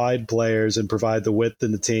much wide players and provide the width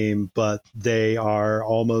in the team, but they are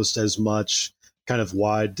almost as much kind of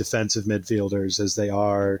wide defensive midfielders as they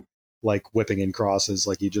are like whipping in crosses,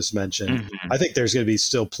 like you just mentioned. Mm-hmm. I think there's going to be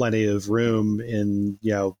still plenty of room in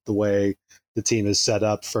the way the team is set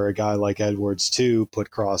up for a guy like Edwards to put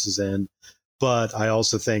crosses in. But I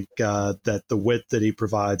also think that the width that he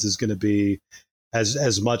provides is going to be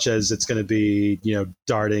as much as it's going to be,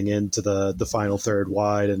 darting into the final third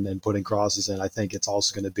wide and putting crosses in. I think it's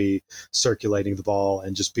also going to be circulating the ball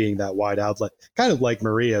and just being that wide outlet, kind of like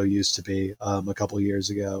Murillo used to be a couple of years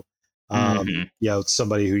ago.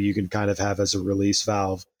 Somebody who you can kind of have as a release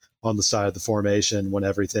valve on the side of the formation when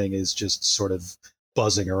everything is just sort of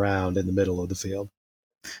buzzing around in the middle of the field.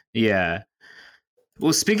 Yeah.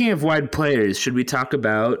 Well, speaking of wide players, should we talk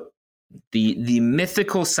about the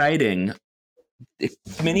mythical sighting?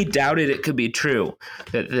 Many doubted it could be true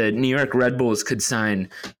that the New York Red Bulls could sign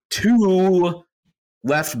 2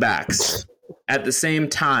 left backs at the same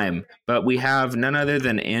time, but we have none other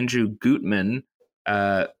than Andrew Gutman,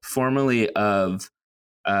 formerly of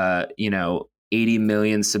 80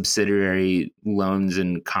 million subsidiary loans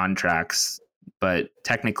and contracts, but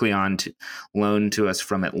technically on loan to us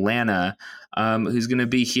from Atlanta, who's going to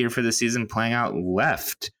be here for the season playing out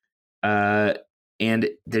left. And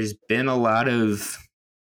there's been a lot of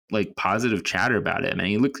like positive chatter about him. And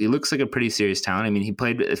he looks like a pretty serious talent. I mean, he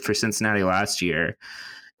played for Cincinnati last year,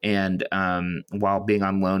 and while being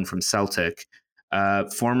on loan from Celtic,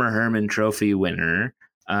 former Hermann Trophy winner,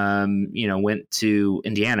 went to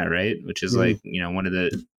Indiana, right? Which is like, one of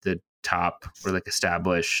the top or like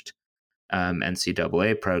established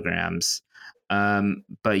NCAA programs.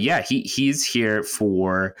 But yeah, he's here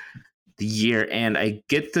for the year, and I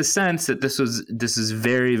get the sense that this is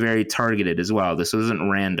very, very targeted as well. This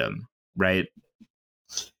wasn't random, right?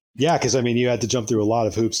 Yeah, because I mean, you had to jump through a lot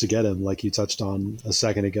of hoops to get him, like you touched on a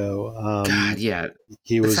second ago. God, yeah,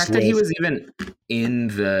 the fact that he was even in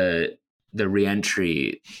the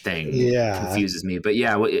re-entry thing confuses me. But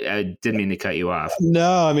yeah, I didn't mean to cut you off.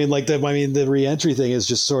 No, I mean, the re-entry thing is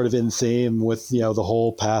just sort of in theme with the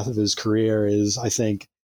whole path of his career. Is I think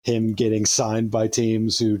him getting signed by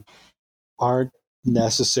teams who aren't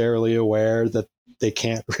necessarily aware that they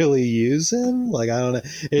can't really use him. Like, I don't know.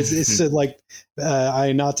 It's like,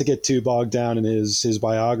 not to get too bogged down in his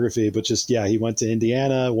biography, but just, he went to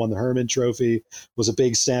Indiana, won the Hermann Trophy, was a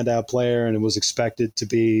big standout player, and was expected to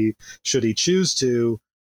be, should he choose to,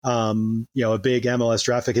 a big MLS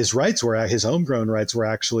draft pick. His homegrown rights were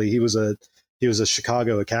actually, he was a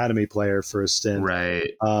Chicago Academy player for a stint.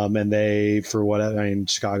 Right. And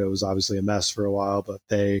Chicago was obviously a mess for a while, but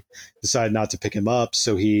they decided not to pick him up.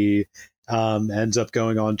 So he ends up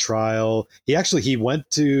going on trial. He went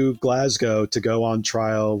to Glasgow to go on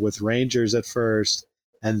trial with Rangers at first.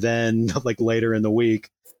 And then like later in the week,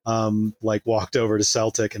 walked over to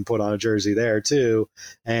Celtic and put on a jersey there too.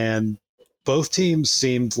 And both teams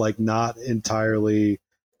seemed like not entirely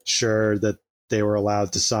sure that they were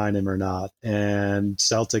allowed to sign him or not. And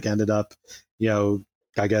Celtic ended up,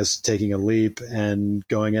 I guess, taking a leap and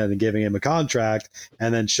going in and giving him a contract.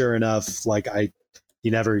 And then sure enough, he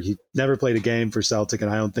never played a game for Celtic. And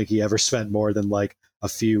I don't think he ever spent more than like a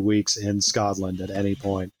few weeks in Scotland at any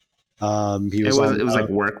point. It was like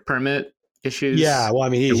work permit issues. Yeah, well, I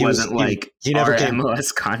mean, he wasn't he never came.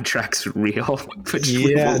 MLS contracts real, which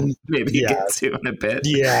we will maybe get to in a bit.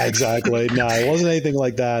 Yeah, exactly. No, it wasn't anything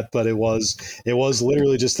like that, but it was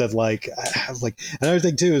literally just that like another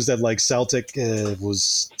thing too is that like Celtic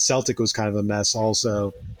was kind of a mess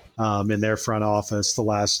also in their front office the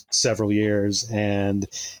last several years, and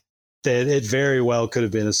that it very well could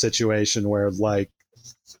have been a situation where like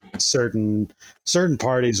certain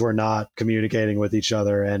parties were not communicating with each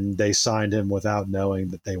other, and they signed him without knowing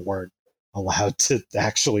that they weren't allowed to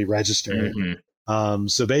actually register it.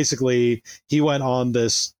 So basically, he went on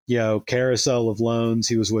this, carousel of loans.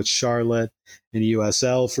 He was with Charlotte in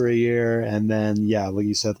USL for a year, and then, like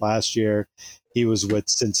you said, last year he was with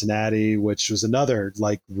Cincinnati, which was another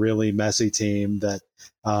like really messy team that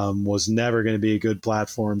was never going to be a good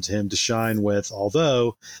platform to him to shine with.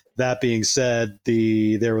 Although that being said,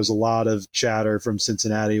 there was a lot of chatter from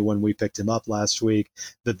Cincinnati when we picked him up last week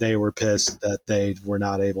that they were pissed that they were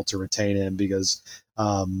not able to retain him because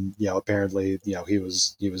apparently he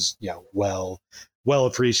was well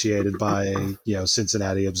appreciated by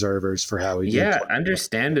Cincinnati observers for how he did. Yeah,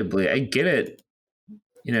 understandably, I get it.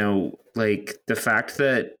 Like the fact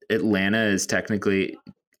that Atlanta is technically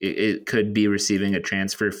it could be receiving a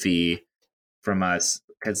transfer fee from us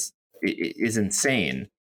because it is insane.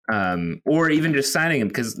 Or even just signing him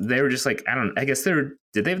because they were just like, I guess did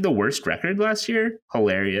they have the worst record last year?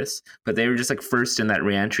 Hilarious. But they were just like first in that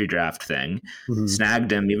reentry draft thing,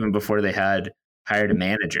 snagged him even before they had hired a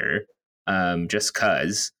manager, just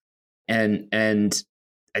cause. And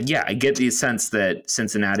yeah, I get the sense that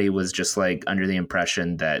Cincinnati was just like under the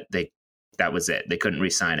impression that that was it. They couldn't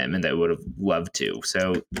re-sign him and they would have loved to.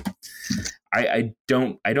 So I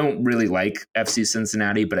don't really like FC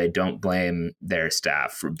Cincinnati, but I don't blame their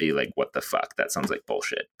staff for being like, what the fuck? That sounds like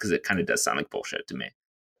bullshit. Because it kind of does sound like bullshit to me.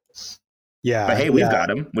 Yeah. But hey, we've got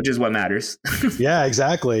him, which is what matters. Yeah,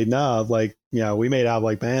 exactly. No, like, we made out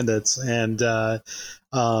like bandits. And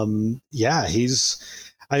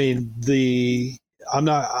I'm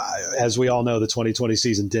not, as we all know, the 2020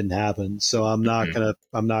 season didn't happen. So I'm not gonna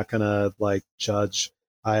like judge.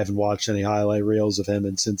 I haven't watched any highlight reels of him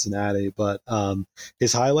in Cincinnati, but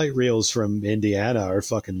his highlight reels from Indiana are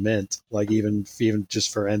fucking mint. Like even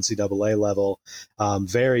just for NCAA level,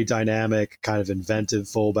 very dynamic, kind of inventive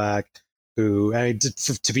fullback. Who, I mean,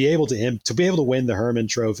 to be able to win the Herman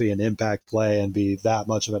Trophy and impact play and be that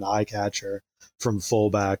much of an eye catcher from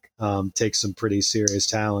fullback takes some pretty serious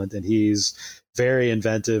talent, and he's very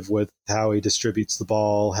inventive with how he distributes the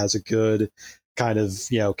ball. Has a good kind of,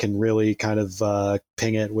 can really kind of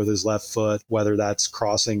ping it with his left foot, whether that's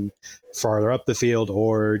crossing farther up the field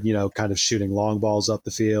or, kind of shooting long balls up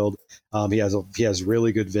the field. He has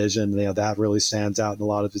really good vision. That really stands out in a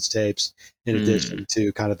lot of his tapes, in addition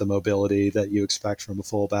to kind of the mobility that you expect from a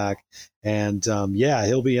fullback. And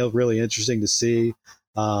he'll be really interesting to see.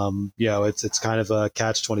 It's kind of a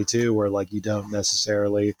catch-22 where like you don't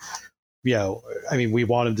necessarily, we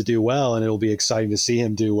want him to do well, and it'll be exciting to see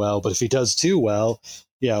him do well. But if he does too well,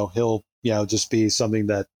 he'll, just be something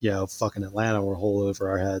that, fucking Atlanta will hold over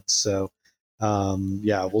our heads. So,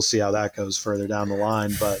 we'll see how that goes further down the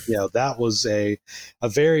line. But, that was a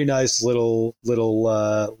very nice little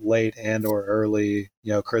late and or early,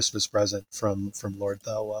 Christmas present from Lord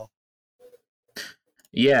Thelwell.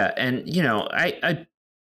 Yeah. And,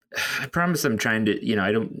 I promise I'm trying to,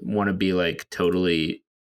 I don't want to be like totally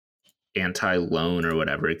anti-loan or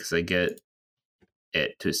whatever, because I get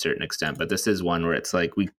it to a certain extent, but this is one where it's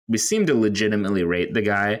like we seem to legitimately rate the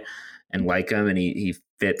guy and like him, and he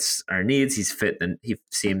fits our needs. He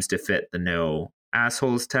seems to fit the no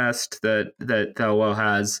assholes test that Thelwell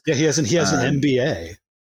has. Yeah, he has an MBA.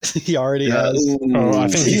 He already has. I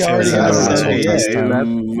think he already has an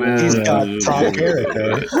MBA. He's got top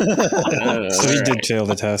character. So he did fail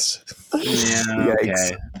the test. Yeah.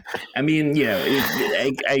 Okay. I mean,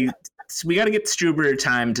 we got to get Struber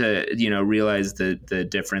time to, realize the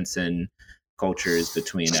difference in cultures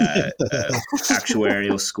between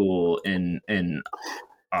actuarial school in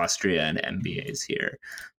Austria and MBAs here.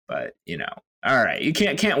 But, all right, you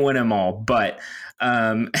can't win them all, but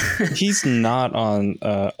he's not on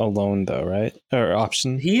a loan though, right? Or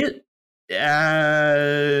option? No,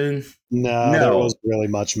 there wasn't really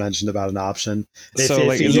much mentioned about an option. It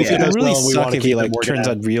would really suck if he turns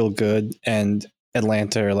out real good and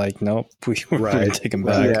Atlanta are like, nope, we're going to take him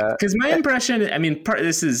back. Because my impression, I mean,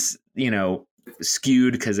 this is,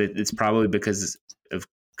 skewed because it's probably because of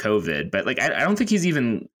COVID, but like, I don't think he's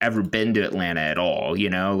even ever been to Atlanta at all,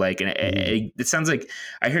 it sounds like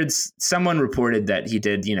I heard someone reported that he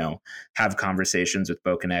did, have conversations with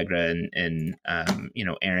Bocanegra and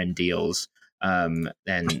Aaron Deals, and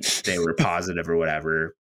they were positive or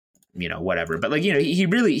whatever, whatever. But like, he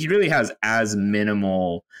really has as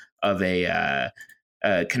minimal of a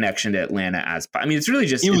connection to Atlanta as, I mean, it's really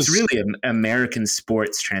an American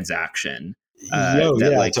sports transaction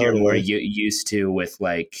totally. We're used to with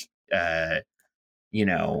like, it's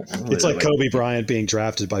like Kobe Bryant being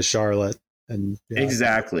drafted by Charlotte, and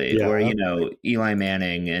exactly, or Eli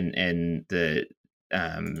Manning and the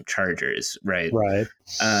Chargers, right? Right.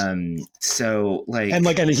 So like,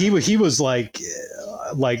 and he was like,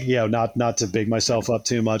 not to big myself up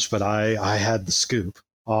too much, but I had the scoop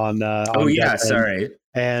on. Oh on yeah, Gutman. sorry.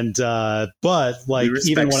 And but like, we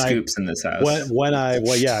respect even when scoops in this house, when I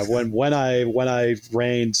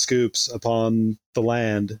rained scoops upon the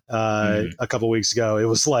land a couple weeks ago, it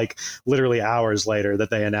was like literally hours later that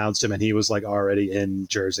they announced him, and he was like already in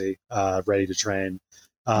Jersey, ready to train.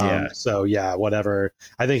 So yeah, whatever.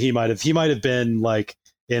 I think he might have been like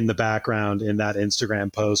in the background in that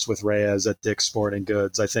Instagram post with Reyes at Dick's Sporting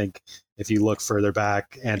Goods. I think if you look further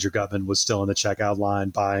back, Andrew Gutman was still in the checkout line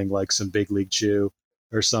buying like some big league chew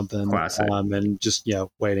or something, and just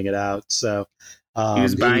waiting it out. So he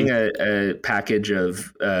was buying a package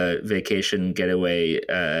of vacation getaway,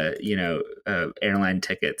 airline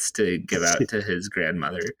tickets to give out to his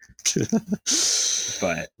grandmother.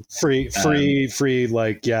 But free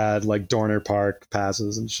like Dorner Park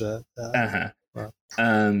passes and shit. Wow.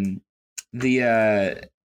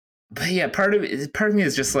 But yeah, part of me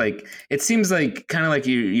is just like, it seems like kind of like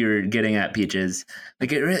you're getting at, Peaches.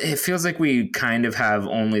 Like it feels like we kind of have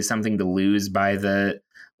only something to lose by the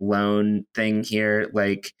loan thing here.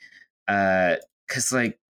 Like, cause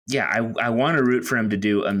like, yeah, I want to root for him to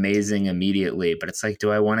do amazing immediately, but it's like,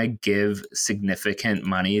 do I want to give significant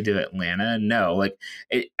money to Atlanta? No, like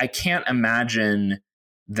I can't imagine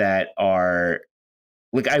that I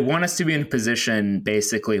want us to be in a position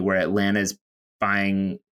basically where Atlanta's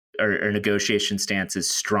buying or negotiation stance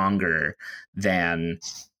is stronger than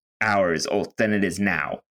ours, than it is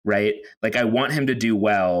now, right? Like I want him to do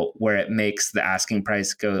well where it makes the asking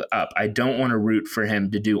price go up. I don't want to root for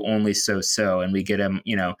him to do only so and we get him,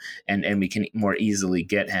 and we can more easily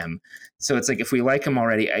get him. So it's like, if we like him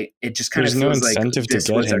already, it just kind of feels like incentive to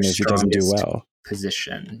get him if he doesn't do well.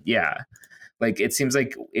 Position. Yeah. Like it seems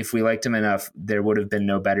like if we liked him enough, there would have been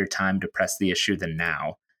no better time to press the issue than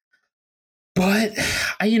now. But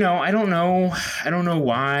I don't know. I don't know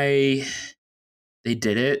why they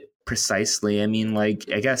did it precisely. I mean, like,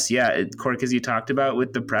 I guess, yeah, Cork, as you talked about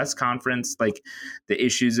with the press conference, like the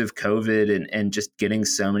issues of COVID and just getting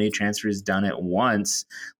so many transfers done at once,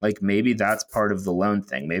 like maybe that's part of the loan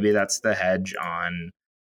thing. Maybe that's the hedge on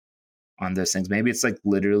those things. Maybe it's like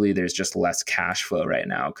literally there's just less cash flow right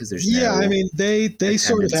now because there's I mean, they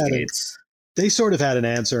sort of had They sort of had an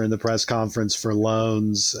answer in the press conference for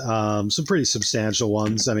loans, some pretty substantial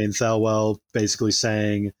ones. I mean, Thelwell basically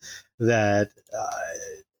saying that,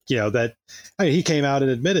 he came out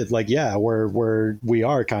and admitted, like, yeah, we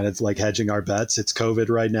are kind of like hedging our bets. It's COVID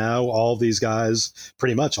right now.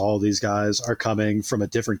 Pretty much all these guys are coming from a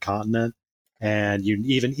different continent. And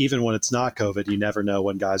even when it's not COVID, you never know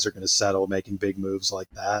when guys are going to settle making big moves like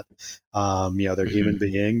that. They're human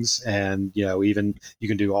beings, and even you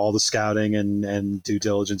can do all the scouting and due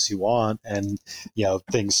diligence you want, and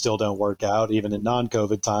things still don't work out even in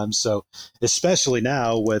non-COVID times. So especially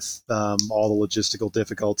now with all the logistical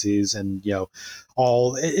difficulties and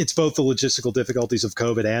it's both the logistical difficulties of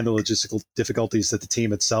COVID and the logistical difficulties that the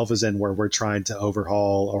team itself is in, where we're trying to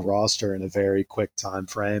overhaul a roster in a very quick time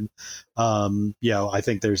frame. I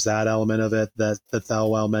think there's that element of it that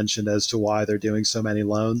Thelwell mentioned as to why they're doing so many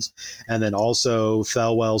loans. And then also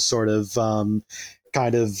Thelwell sort of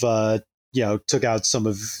took out some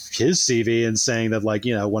of his CV and saying that, like,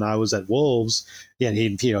 when I was at Wolves, and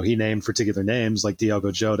he named particular names like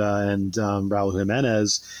Diogo Jota and Raul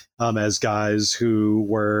Jimenez as guys who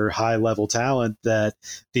were high level talent, that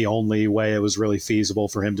the only way it was really feasible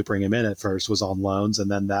for him to bring him in at first was on loans,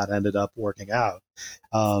 and then that ended up working out.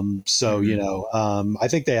 I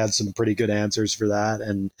think they had some pretty good answers for that,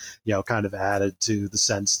 and kind of added to the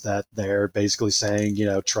sense that they're basically saying,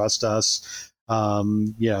 trust us.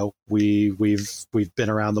 We've been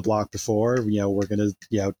around the block before. We're gonna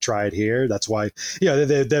try it here. That's why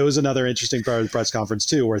there was another interesting part of the press conference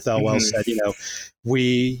too, where Thelwell said,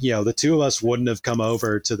 the two of us wouldn't have come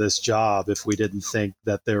over to this job if we didn't think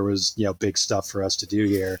that there was big stuff for us to do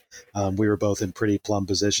here. We were both in pretty plum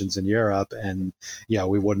positions in Europe, and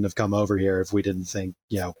we wouldn't have come over here if we didn't think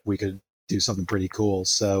we could do something pretty cool.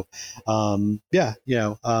 So I think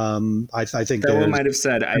Thelwell might have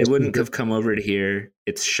said, I wouldn't have come over to here.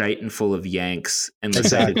 It's shite and full of Yanks, and like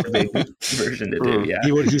that is the big version to do. Yeah,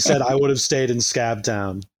 he said I would have stayed in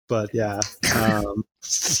Scabtown, but yeah.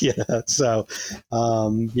 So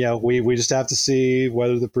we just have to see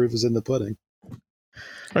whether the proof is in the pudding.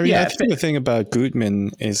 I mean, I think the thing about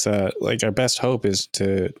Gutman is like our best hope is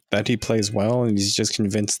that he plays well, and he's just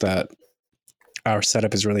convinced that our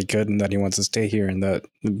setup is really good and that he wants to stay here and that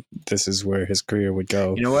this is where his career would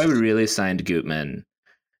go. Why we really signed Gutman?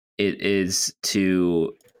 It is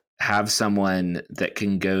to have someone that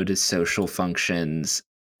can go to social functions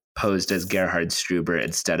posed as Gerhard Struber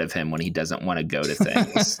instead of him when he doesn't want to go to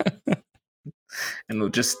things. And they'll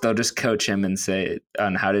just coach him and say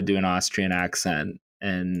on how to do an Austrian accent,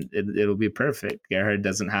 and it'll be perfect. Gerhard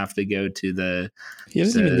doesn't have to go to the. He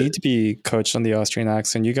doesn't even need to be coached on the Austrian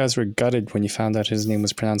accent. You guys were gutted when you found out his name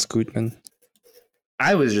was pronounced Gutman.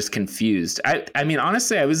 I was just confused. I mean,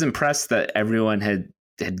 honestly, I was impressed that everyone had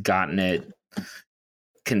gotten it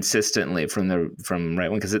consistently from right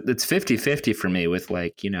one, because it's 50-50 for me with,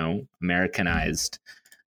 like, you know, Americanized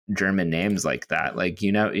German names like that. Like,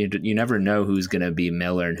 you know, you never know who's going to be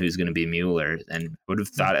Miller and who's going to be Mueller, and would have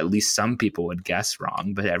thought at least some people would guess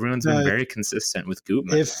wrong, but everyone's been very consistent with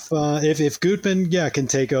Gutman. If Gutman can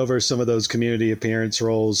take over some of those community appearance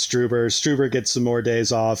roles, Struber gets some more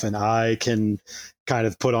days off, and I can kind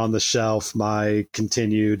of put on the shelf my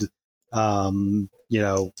continued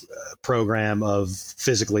program of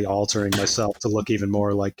physically altering myself to look even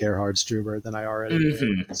more like Gerhard Struber than I already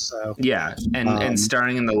did. So yeah, and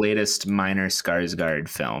starring in the latest Minor Skarsgård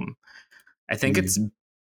film. I think it's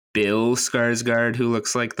Bill Skarsgård who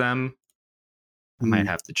looks like them. I might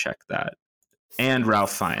have to check that. And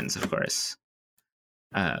Ralph Fiennes, of course.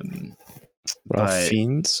 Ralph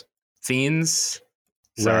Fiennes? Fiennes?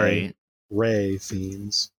 Sorry. Ray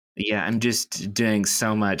Fiennes. Yeah, I'm just doing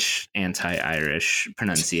so much anti-Irish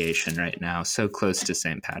pronunciation right now. So close to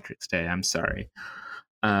St. Patrick's Day. I'm sorry.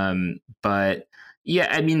 But yeah,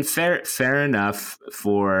 I mean, fair enough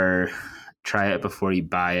for try it before you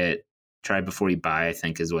buy it. Try before you buy, I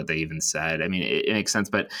think, is what they even said. I mean, it makes sense.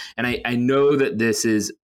 But I know that this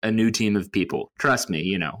is a new team of people. Trust me,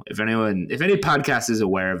 you know, if any podcast is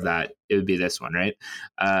aware of that, it would be this one, right?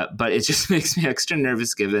 But it just makes me extra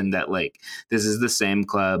nervous given that, like, this is the same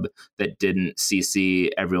club that didn't CC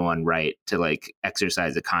everyone right to, like,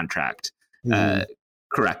 exercise a contract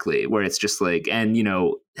correctly, where it's just like, and, you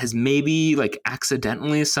know, has maybe, like,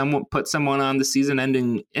 accidentally put someone on the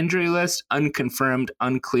season-ending injury list, unconfirmed,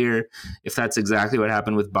 unclear if that's exactly what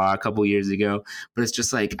happened with Ba a couple years ago. But it's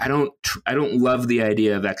just like, I don't love the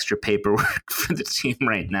idea of extra paperwork for the team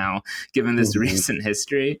right now, given this recent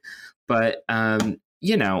history. But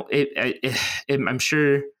you know, I'm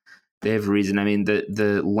sure they have reason. I mean,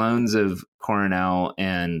 the loans of Coronel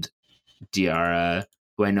and Diarra,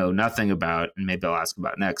 who I know nothing about, and maybe I'll ask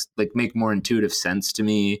about next, like, make more intuitive sense to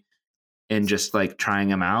me in just, like, trying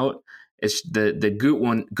them out. It's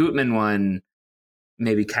the Gutman one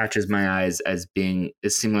maybe catches my eyes as being, it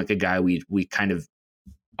seemed like a guy we kind of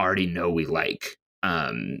already know we like,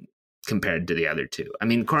 compared to the other two. I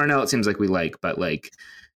mean, Coronel, it seems like we like, but, like,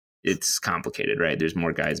 it's complicated, right? There's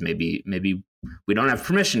more guys. Maybe we don't have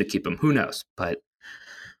permission to keep them. Who knows? But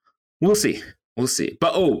we'll see.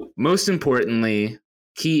 But most importantly,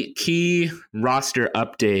 key roster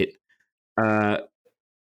update.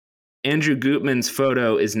 Andrew Gutman's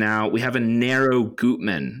photo is now, we have a narrow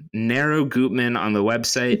Gutman on the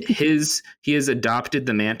website. He has adopted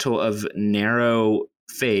the mantle of narrow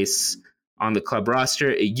face on the club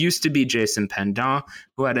roster. It used to be Jason Pendant,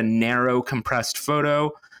 who had a narrow compressed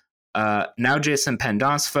photo. Now Jason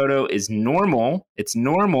Pendant's photo is normal. It's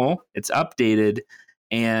updated.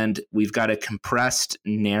 And we've got a compressed,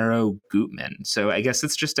 narrow Gutman. So I guess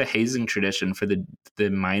it's just a hazing tradition for the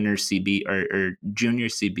minor CB or junior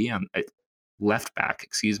CB on left back,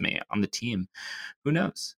 on the team. Who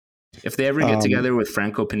knows? If they ever get together with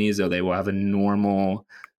Franco Panizo, they will have a normal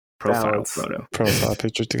profile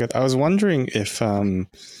picture together. I was wondering if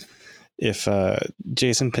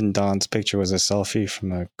Jason Pendant's picture was a selfie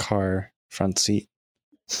from a car front seat.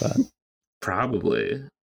 But probably.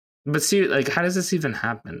 But see, like, how does this even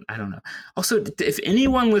happen? I don't know. Also, if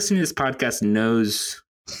anyone listening to this podcast knows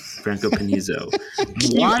Franco Panizo,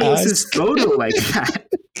 why is his photo like that?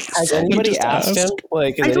 Has anybody asked him?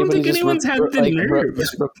 Like, I don't think anyone's had the nerve.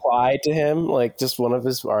 Just reply to him, like, just one of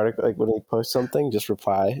his articles, like, when he posts something, just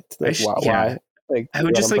reply to, like, why? Like, I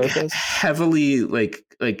would just, like, heavily, like,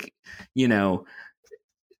 you know,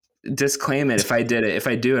 disclaim it. If I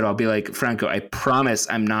do it, I'll be like, Franco, I promise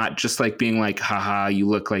I'm not just, like, being like, haha, you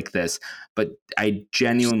look like this, but I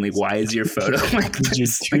genuinely, why is your photo like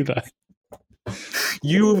this? Did you do that?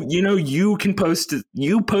 You can post it.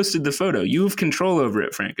 You posted the photo. You have control over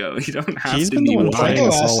it, Franco. You don't have He's to been be. the one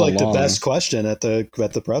Franco asked, like, along. the best question at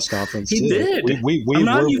the press conference. He did. We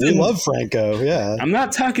love Franco. Yeah. I'm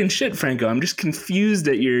not talking shit, Franco. I'm just confused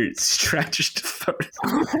at your stretched photo.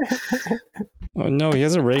 Oh no, he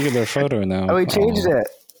has a regular photo now. Oh, he changed it.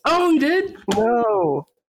 Oh, he did? No.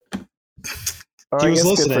 He was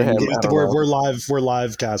listening. We're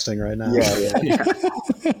live casting right now. Yeah.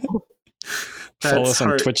 Follow us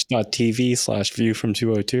on twitch.tv/view from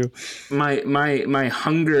 202. My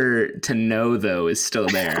hunger to know, though, is still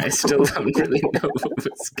there. I still don't really know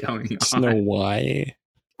what's going on. Just know why.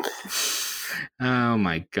 Oh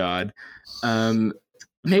my god.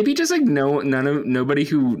 Maybe just like nobody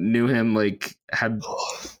who knew him like had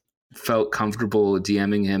felt comfortable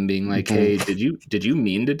DMing him, being like, "Hey, did you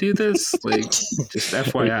mean to do this?" Like, just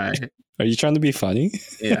FYI. Are you trying to be funny?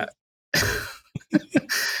 Yeah.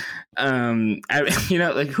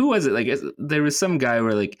 Like, who was it? Like, there was some guy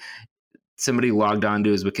where like somebody logged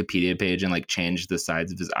onto his Wikipedia page and like changed the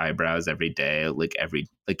sides of his eyebrows every day, like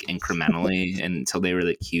incrementally until they were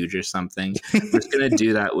like huge or something. We're just gonna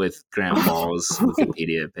do that with Grant Wall's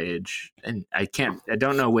Wikipedia page, and I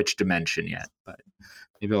don't know which dimension yet, but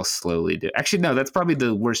maybe I'll slowly do. Actually, no, that's probably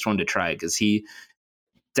the worst one to try because he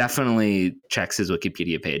definitely checks his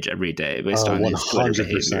Wikipedia page every day based on his Twitter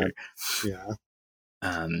behavior. Yeah.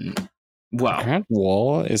 Well, Grant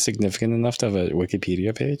Wall is significant enough to have a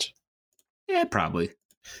Wikipedia page? Yeah, probably.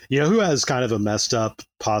 You know who has kind of a messed up,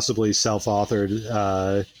 possibly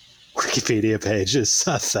self-authored Wikipedia page is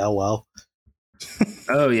Thelwell.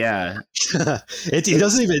 Oh yeah.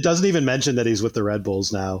 It doesn't even mention that he's with the Red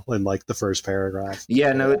Bulls now in like the first paragraph.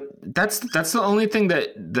 Yeah, no, that's the only thing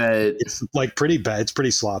that it's like pretty bad. It's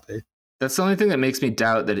pretty sloppy. That's the only thing that makes me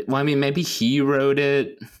doubt that. Well, I mean, maybe he wrote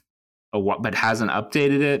it, but hasn't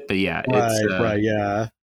updated it. But yeah, right, yeah.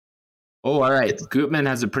 Oh, all right. Gutman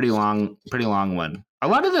has a pretty long one. A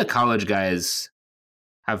lot of the college guys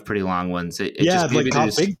have pretty long ones.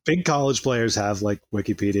 Big college players have like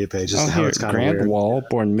Wikipedia pages. It's Grant weird. Wall,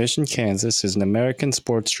 born Mission, Kansas, is an American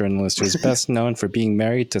sports journalist who is best known for being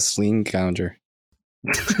married to Celine Gounder.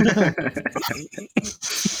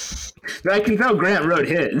 I can tell Grant wrote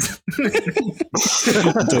his.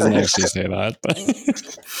 It doesn't actually say that, but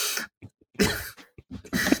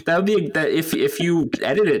that would be that if you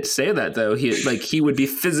edit it to say that though, he would be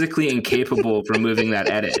physically incapable of removing that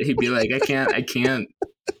edit. He'd be like, I can't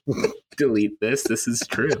delete this. This is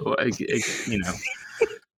true.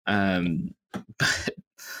 Other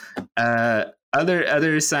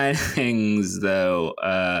signings though.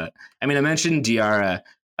 I mentioned Diarra.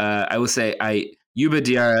 I will say Yuba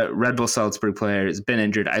Diarra, Red Bull Salzburg player, has been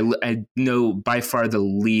injured. I know by far the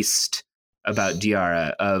least about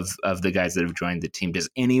Diarra of the guys that have joined the team. Does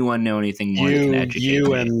anyone know anything more that can educate you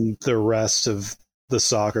me? And the rest of the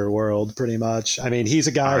soccer world, pretty much. I mean, he's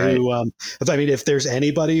a guy who, if there's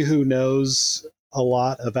anybody who knows a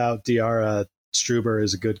lot about Diarra, Struber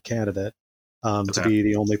is a good candidate to be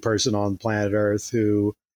the only person on planet Earth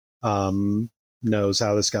who knows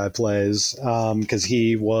how this guy plays, because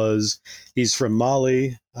he's from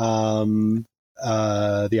Mali, the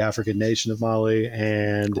African nation of Mali,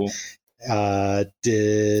 and cool.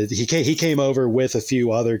 He came over with a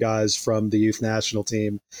few other guys from the youth national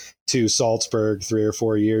team to Salzburg 3 or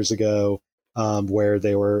 4 years ago, where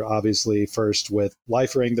they were obviously first with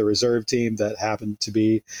Liefering, the reserve team that happened to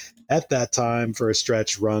be at that time for a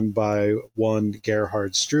stretch run by one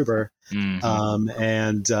Gerhard Struber.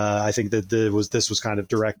 Mm-hmm. I think that this was kind of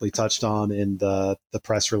directly touched on in the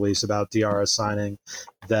press release about Diarra signing,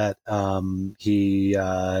 that he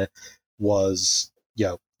was,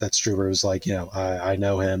 that Struber was like, I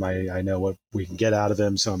know him. I know what we can get out of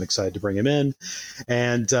him, so I'm excited to bring him in.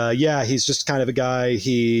 And he's just kind of a guy.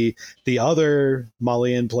 The other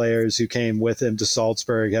Malian players who came with him to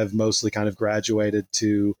Salzburg have mostly kind of graduated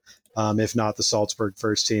to, if not the Salzburg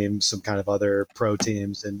first team, some kind of other pro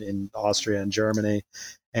teams in Austria and Germany.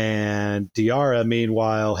 And Diarra,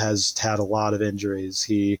 meanwhile, has had a lot of injuries.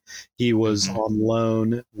 He was on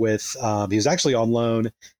loan with he was actually on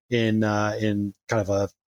loan in kind of a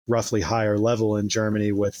roughly higher level in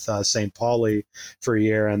Germany with St. Pauli for a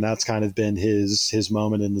year, and that's kind of been his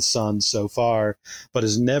moment in the sun so far, but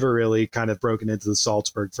has never really kind of broken into the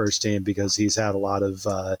Salzburg first team because he's had a lot of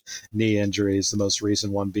knee injuries, the most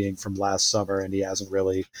recent one being from last summer, and he hasn't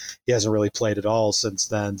really played at all since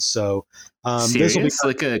then. So this will be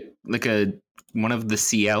like a one of the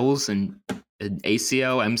CLs and an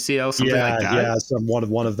ACL, MCL, something like that. Yeah,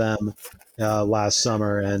 one of them last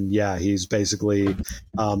summer, and he's basically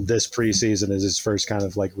this preseason is his first kind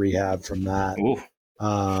of like rehab from that.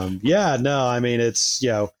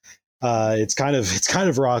 It's kind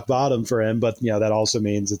of rock bottom for him, but that also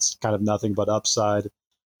means it's kind of nothing but upside.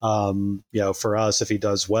 For us, if he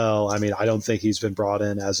does well, I don't think he's been brought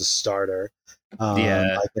in as a starter.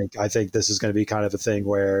 I think this is going to be kind of a thing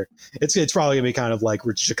where it's probably going to be kind of like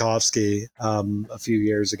Tchaikovsky a few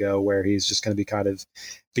years ago, where he's just going to be kind of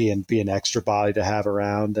be an extra body to have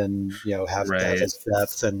around, and have his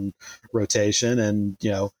depth and rotation, and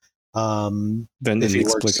Then if he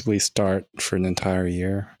inexplicably start for an entire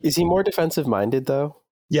year. Is he more defensive minded though?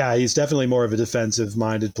 Yeah, he's definitely more of a defensive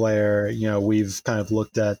minded player. We've kind of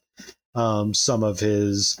looked at some of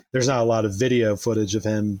his. There's not a lot of video footage of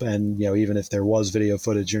him, and even if there was video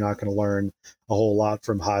footage, you're not going to learn a whole lot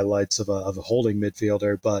from highlights of a holding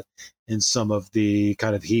midfielder. But in some of the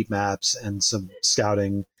kind of heat maps and some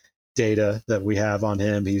scouting data that we have on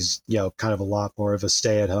him, he's kind of a lot more of a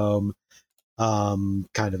stay at home,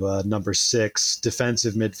 kind of a number 6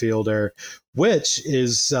 defensive midfielder, which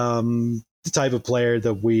is the type of player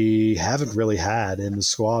that we haven't really had in the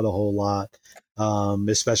squad a whole lot,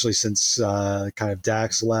 especially since kind of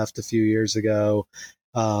Dax left a few years ago.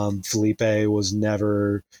 Felipe was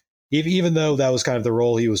never, even though that was kind of the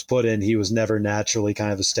role he was put in, he was never naturally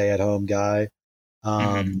kind of a stay-at-home guy.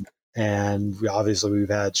 And obviously we've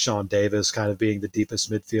had Sean Davis kind of being the deepest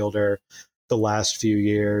midfielder the last few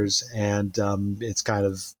years, and it's kind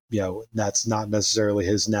of that's not necessarily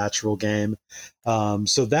his natural game.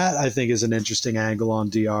 So that I think is an interesting angle on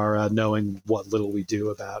Diarra, knowing what little we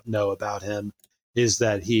know about him, is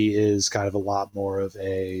that he is kind of a lot more of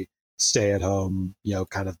a stay-at-home,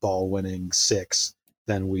 kind of ball-winning 6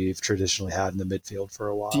 than we've traditionally had in the midfield for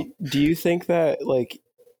a while. Do you think that,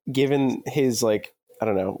 given his I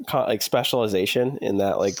don't know, specialization in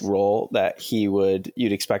that role, that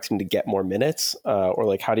you'd expect him to get more minutes,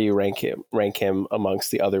 or how do you rank him amongst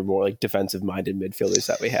the other more defensive minded midfielders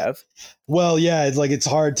that we have? Well, yeah, it's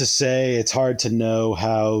hard to say. It's hard to know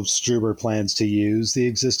how Struber plans to use the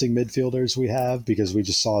existing midfielders we have, because we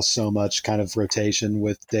just saw so much kind of rotation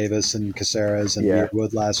with Davis and Caceres and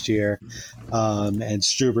Yearwood last year. And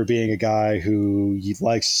Struber being a guy who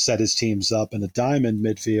likes to set his teams up in a diamond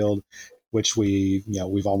midfield, which we've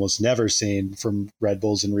almost never seen from Red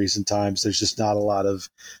Bulls in recent times. There's just not a lot of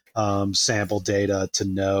sample data to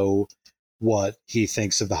know what he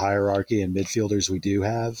thinks of the hierarchy and midfielders we do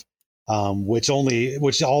have, which all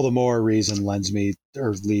the more reason leads me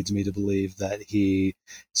to believe that he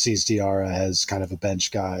sees Diarra as kind of a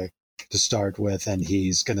bench guy to start with, and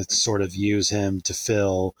he's going to sort of use him to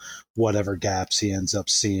fill whatever gaps he ends up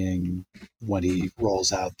seeing when he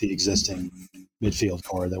rolls out the existing midfield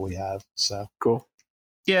core that we have. So cool.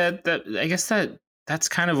 Yeah, I guess that's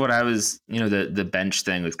kind of what I was, the bench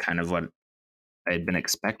thing was kind of what I had been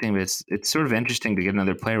expecting, but it's sort of interesting to get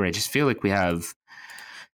another player. I just feel like we have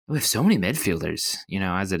so many midfielders,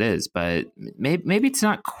 as it is, but maybe it's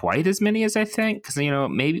not quite as many as I think, because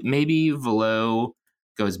maybe Velo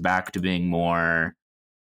goes back to being more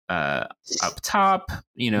up top.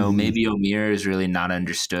 Maybe Omir is really not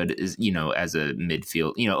understood as as a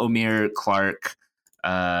midfield. Omir, Clark,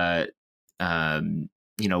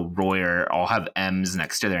 Royer all have M's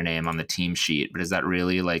next to their name on the team sheet, but is that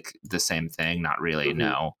really the same thing? Not really.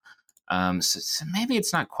 No. So maybe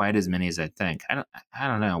it's not quite as many as I think. I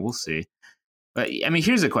don't know. We'll see. But I mean,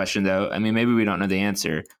 here's a question though. I mean, maybe we don't know the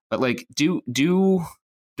answer, but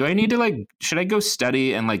do I need to should I go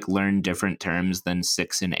study and learn different terms than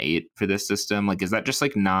 6 and 8 for this system? Is that just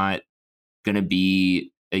not going to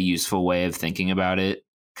be a useful way of thinking about it?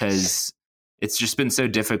 Because it's just been so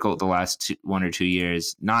difficult the last 1 or 2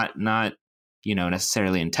 years, not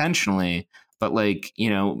necessarily intentionally, but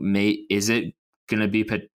is it going to be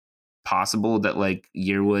possible that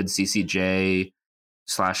Yearwood, CCJ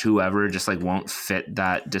 / whoever just won't fit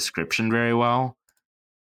that description very well?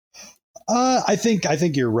 I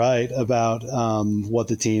think you're right about what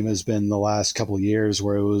the team has been the last couple of years,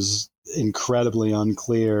 where it was incredibly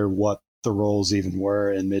unclear what the roles even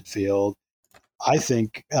were in midfield. I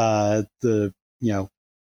think the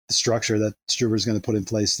structure that Struber is going to put in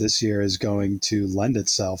place this year is going to lend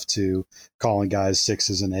itself to calling guys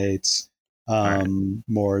 6s and 8s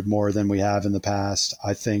more than we have in the past.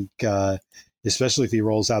 I think especially if he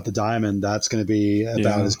rolls out the diamond, that's going to be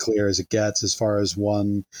about as clear as it gets, as far as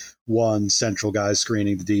one central guy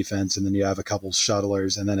screening the defense, and then you have a couple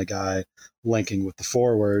shuttlers, and then a guy linking with the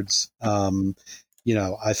forwards. I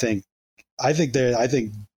think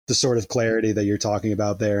the sort of clarity that you're talking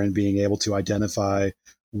about there, and being able to identify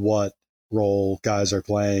what role guys are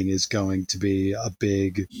playing, is going to be a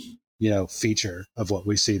big, feature of what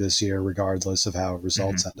we see this year, regardless of how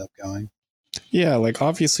results end up going. Yeah,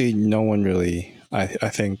 obviously no one really, I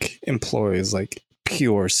think, employs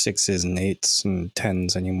pure 6s and 8s and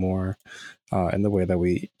 10s anymore in the way that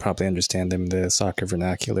we probably understand them in the soccer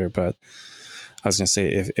vernacular. But I was going to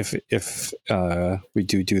say, if we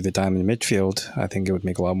do the diamond midfield, I think it would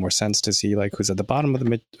make a lot more sense to see who's at the bottom of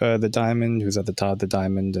the diamond, who's at the top of the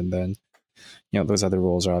diamond, and then those other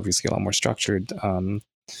roles are obviously a lot more structured.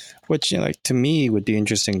 Which to me would be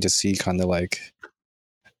interesting to see, kind of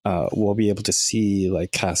we'll be able to see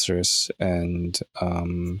like Caceres and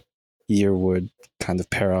Yearwood kind of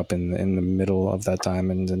pair up in the middle of that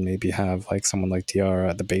diamond, and maybe have like someone like Diarra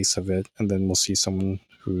at the base of it, and then we'll see someone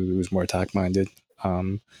who's more attack minded.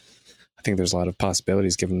 I think there's a lot of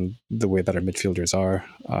possibilities given the way that our midfielders are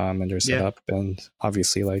and they're set up, and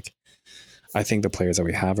obviously like I think the players that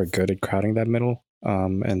we have are good at crowding that middle.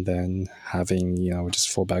 And then having,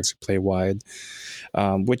 just fullbacks who play wide,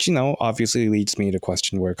 which, obviously leads me to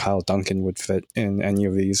question where Kyle Duncan would fit in any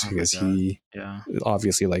of these, because he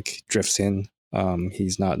obviously like drifts in.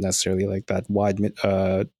 He's not necessarily like that wide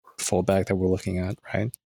fullback that we're looking at,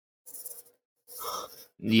 right?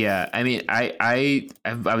 Yeah, I mean, I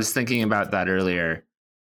was thinking about that earlier,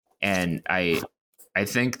 and I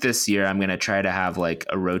think this year I'm going to try to have like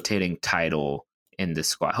a rotating title in the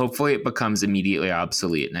squad. Hopefully it becomes immediately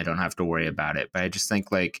obsolete and I don't have to worry about it. But I just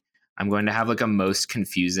think like I'm going to have like a most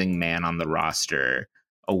confusing man on the roster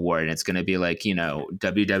award. And it's going to be like,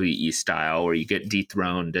 WWE style, where you get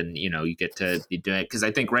dethroned and, you get to be doing it. Because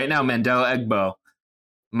I think right now Mandela Egbo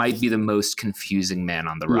might be the most confusing man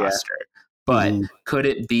on the roster. But could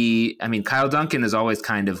it be, I mean, Kyle Duncan is always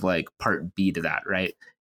kind of like part B to that, right?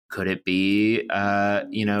 Could it be,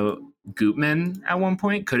 Gutman at one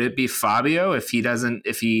point? Could it be Fabio if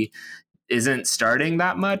he isn't starting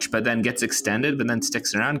that much, but then gets extended, but then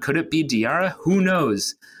sticks around? Could it be Diarra? Who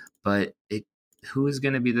knows? But who is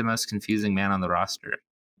going to be the most confusing man on the roster?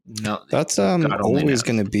 No, that's always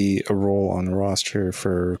going to be a role on the roster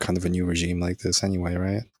for kind of a new regime like this, anyway,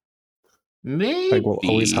 right? Maybe. Like we'll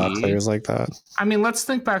always have players like that. I mean, let's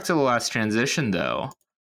think back to the last transition, though.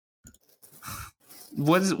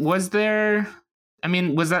 Was there? I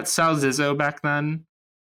mean, was that Sal Zizzo back then?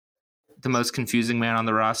 The most confusing man on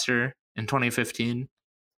the roster in 2015?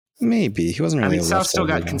 Maybe. He wasn't really. I mean, Sal still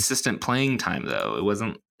got consistent playing time, though. It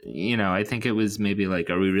wasn't, I think it was maybe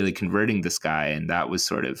like, are we really converting this guy? And that was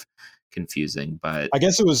sort of confusing. But I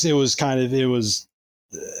guess it was I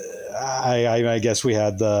guess we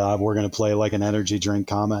had we're going to play like an energy drink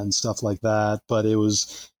comment and stuff like that. But it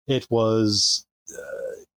was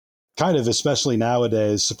kind of, especially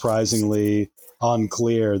nowadays, surprisingly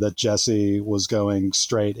unclear that Jesse was going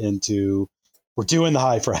straight into, we're doing the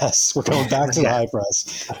high press. We're going back to the high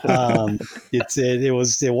press.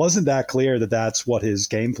 It wasn't that clear that that's what his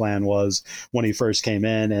game plan was when he first came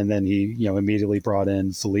in, and then he immediately brought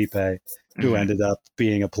in Felipe, who ended up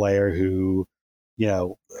being a player who,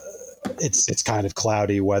 it's kind of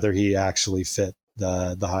cloudy whether he actually fit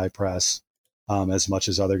the high press as much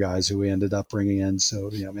as other guys who we ended up bringing in. So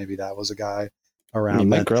maybe that was a guy around.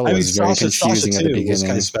 Mike Grella was very confusing at the beginning. Was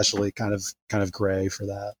especially kind of gray for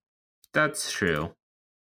that. That's true.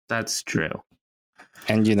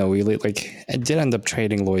 And we did end up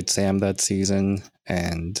trading Lloyd Sam that season,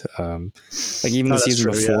 and even the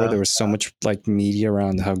season before, there was so much like media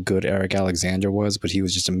around how good Eric Alexander was, but he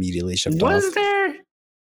was just immediately shipped off. Was there?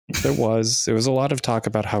 There was a lot of talk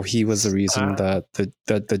about how he was the reason that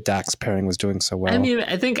the Dax pairing was doing so well. I mean,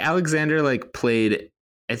 I think Alexander played.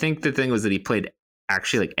 I think the thing was that he played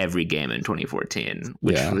actually every game in 2014,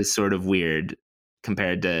 which was sort of weird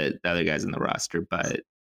compared to the other guys in the roster. But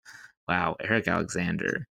wow, Eric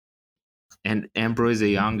Alexander and Ambroise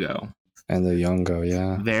Yongo. And the Yongo,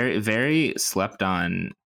 yeah. Very, very slept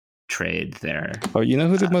on trade there. Oh,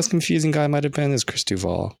 who the most confusing guy might have been is Chris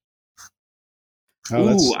Duval.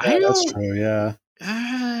 Oh, that's true, yeah.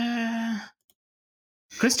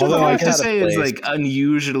 Chris Duval, I have to say, is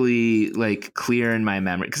unusually clear in my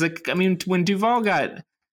memory. Because when Duval got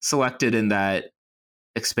selected in that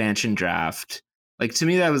expansion draft, to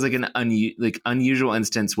me that was an unusual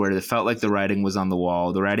instance where it felt like the writing was on the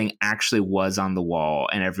wall. The writing actually was on the wall,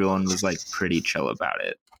 and everyone was pretty chill about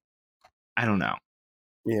it. I don't know.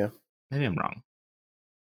 Yeah, maybe I'm wrong.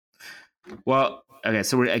 Well, okay,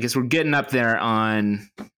 so I guess we're getting up there on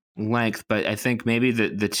length, but I think maybe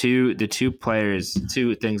the two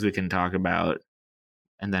things we can talk about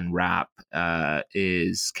and then wrap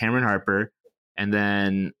is Cameron Harper. And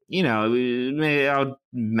then, I'll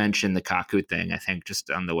mention the Kaku thing, I think, just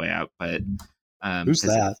on the way out. But who's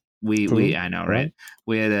that? I know, right?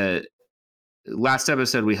 We had last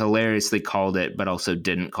episode, we hilariously called it, but also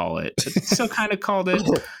didn't call it. But still kind of called it.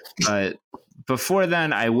 But before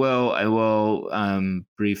then, I will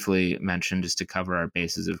briefly mention, just to cover our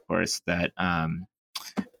bases, of course, that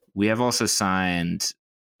we have also signed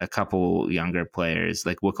a couple younger players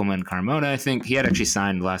like Wickelman Carmona. I think he had actually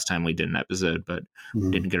signed last time we did an episode, but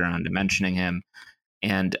didn't get around to mentioning him.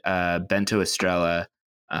 And Bento Estrella,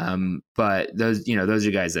 But those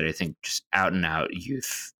are guys that I think just out and out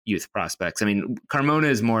youth prospects. I mean, Carmona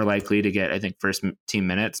is more likely to get, I think, first team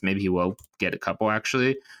minutes. Maybe he will get a couple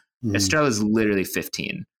actually. Estrella is literally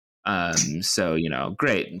 15. So,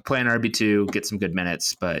 great. Play an RB2, get some good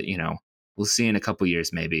minutes, but, we'll see in a couple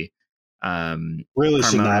years maybe. Really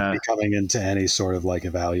should not be coming into any sort of like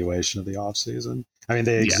evaluation of the offseason. I mean,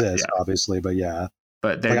 they exist, obviously, but yeah.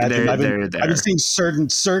 But they're there. I've been seeing certain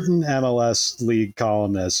MLS league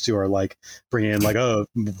columnists who are like bringing in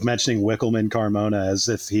mentioning Wickelman Carmona as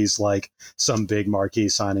if he's like some big marquee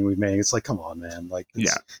signing we've made. It's like, come on, man. Like,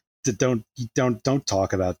 don't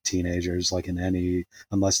talk about teenagers like in any,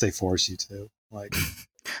 unless they force you to. Like,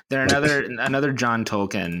 they're another John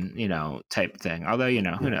Tolkien, type thing. Although,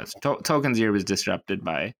 who knows? Tolkien's year was disrupted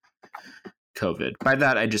by COVID. By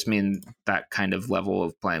that, I just mean that kind of level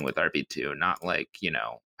of playing with RB2, not like,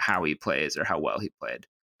 how he plays or how well he played.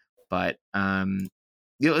 But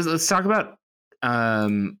let's talk about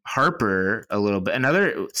Harper a little bit.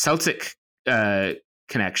 Another Celtic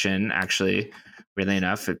connection, actually, really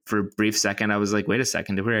enough. For a brief second, I was like, wait a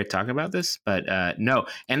second, did we already talk about this? But no.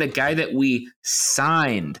 And a guy that we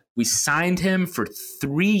signed him for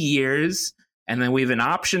 3 years, and then we have an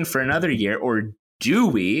option for another year, or do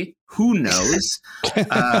we? Who knows?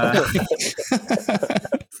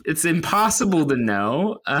 It's impossible to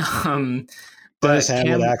know. Dennis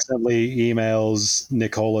Hamlet accidentally emails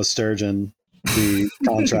Nicola Sturgeon the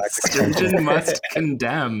contract. Sturgeon must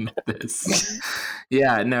condemn this.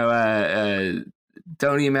 Yeah, no.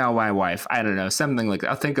 Don't email my wife. I don't know, something like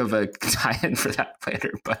that. I'll think of a tie-in for that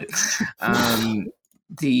later. But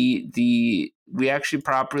we actually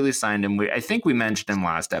properly signed him. I think we mentioned him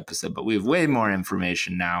last episode, but we have way more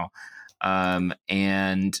information now.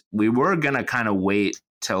 And we were gonna kind of wait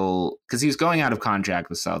till, because he was going out of contract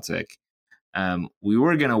with Celtic. We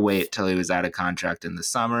were gonna wait till he was out of contract in the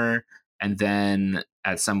summer, and then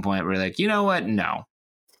at some point we're like, you know what? No,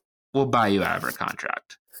 we'll buy you out of our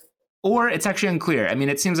contract. Or it's actually unclear. I mean,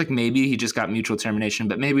 it seems like maybe he just got mutual termination,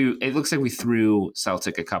 but maybe it looks like we threw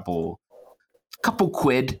Celtic a couple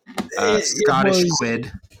quid, Scottish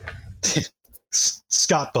quid.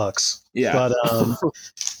 Scott bucks. Yeah. But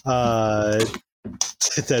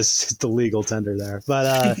that's the legal tender there.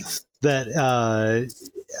 But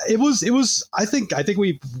it was I think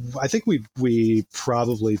we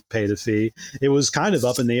probably paid a fee. It was kind of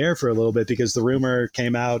up in the air for a little bit because the rumor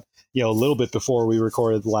came out, a little bit before we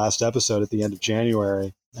recorded the last episode at the end of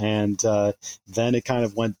January. And then it kind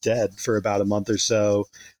of went dead for about a month or so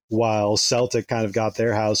while Celtic kind of got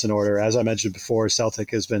their house in order. As I mentioned before,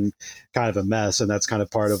 Celtic has been kind of a mess, and that's kind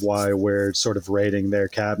of part of why we're sort of raiding their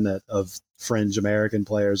cabinet of fringe American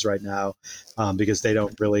players right now, because they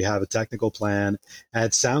don't really have a technical plan. And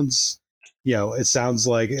it sounds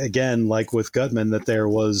like, again, like with Gutman, that there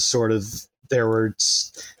were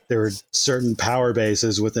certain power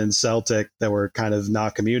bases within Celtic that were kind of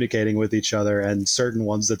not communicating with each other, and certain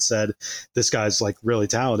ones that said, this guy's like really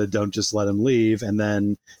talented, don't just let him leave. And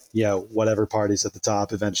then, whatever parties at the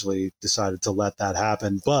top eventually decided to let that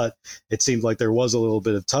happen. But it seemed like there was a little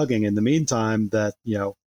bit of tugging in the meantime that,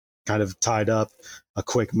 kind of tied up a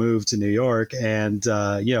quick move to New York. And,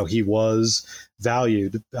 he was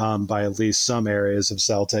valued by at least some areas of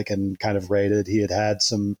Celtic and kind of rated. He had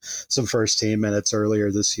some first team minutes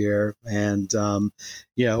earlier this year. And,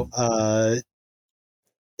 I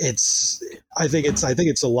think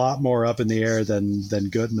it's a lot more up in the air than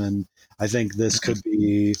Goodman. I think this could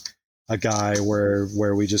be a guy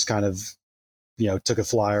where we just kind of, took a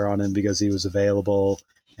flyer on him because he was available,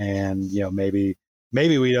 and,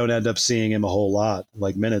 maybe we don't end up seeing him a whole lot,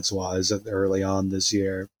 like minutes wise, early on this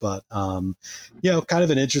year. But, kind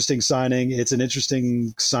of an interesting signing. It's an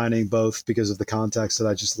interesting signing both because of the context that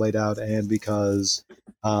I just laid out and because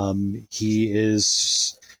he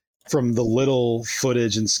is, from the little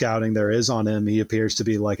footage and scouting there is on him, he appears to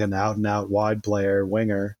be like an out and out wide player,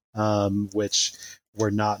 winger, which we're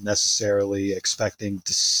not necessarily expecting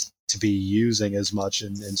to be using as much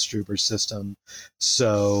in Struber's system.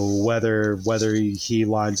 So whether he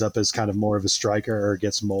lines up as kind of more of a striker or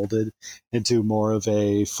gets molded into more of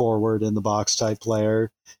a forward in the box type player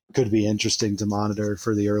could be interesting to monitor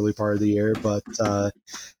for the early part of the year. But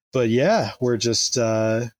yeah, we're just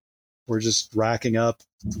racking up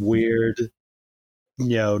weird,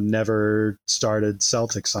 never started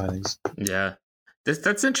Celtic signings. Yeah.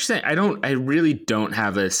 That's interesting. I really don't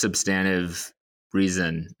have a substantive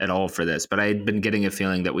reason at all for this, but I'd been getting a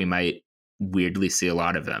feeling that we might weirdly see a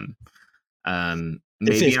lot of him.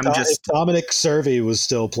 If Dominic Cervi was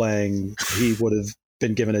still playing, he would have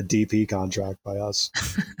been given a DP contract by us.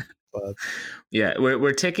 But Yeah,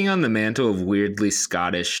 we're taking on the mantle of weirdly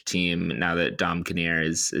Scottish team now that Dom Kinnear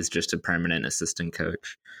is just a permanent assistant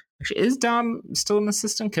coach. Actually, is Dom still an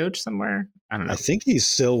assistant coach somewhere? I don't know. I think he's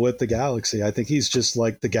still with the Galaxy. I think he's just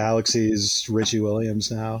like the Galaxy's Richie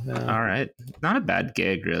Williams now. Yeah. All right, not a bad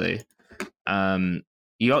gig, really.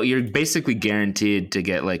 You're basically guaranteed to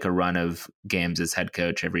get like a run of games as head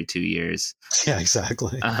coach every 2 years. Yeah,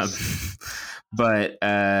 exactly. But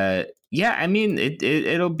yeah, I mean,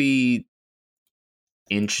 it'll be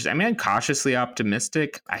interesting. I mean, I'm cautiously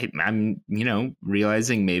optimistic. I'm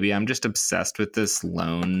realizing maybe I'm just obsessed with this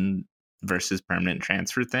loan versus permanent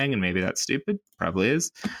transfer thing, and maybe that's stupid. Probably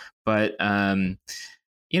is, but I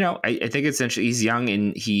think it's interesting. He's young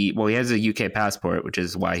and he has a UK passport, which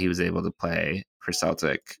is why he was able to play for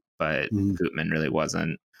Celtic, but Koopman really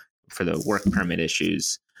wasn't for the work permit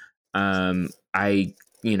issues. I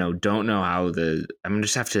don't know how I'm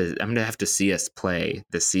gonna have to see us play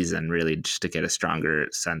this season really just to get a stronger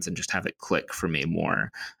sense and just have it click for me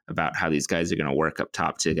more about how these guys are going to work up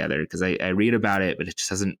top together, because I read about it, but it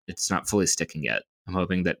just it's not fully sticking yet. I'm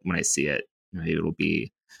hoping that when I see it, maybe it'll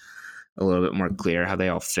be a little bit more clear how they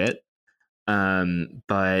all fit.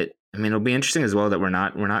 But I mean, it'll be interesting as well that we're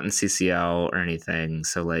not in CCL or anything,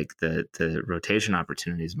 so like the rotation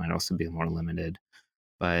opportunities might also be more limited.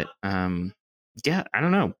 But yeah, I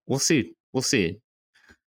don't know. We'll see.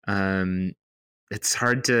 It's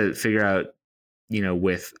hard to figure out,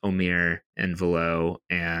 with Omir and Velo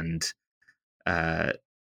and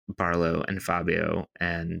Barlow and Fabio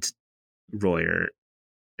and Royer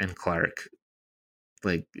and Clark.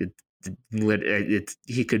 Like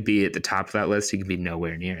he could be at the top of that list. He could be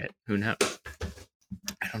nowhere near it. Who knows?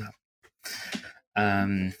 I don't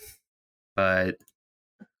know. But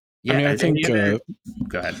yeah, I mean, I think. Go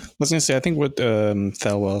ahead. I was gonna say, I think what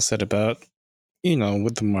Thelwell said about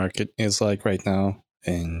what the market is like right now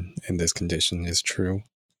in this condition is true.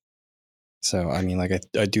 So I mean, like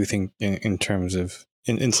I do think in terms of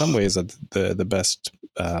in some ways that the best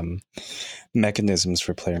mechanisms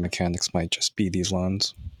for player mechanics might just be these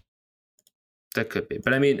loans. That could be,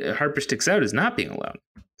 but I mean, Harper sticks out as not being a loan,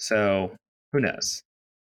 so who knows?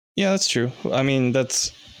 Yeah, that's true. I mean, I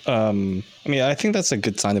think that's a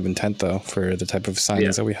good sign of intent, though, for the type of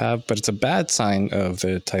signings that we have. But it's a bad sign of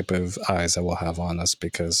the type of eyes that we'll have on us,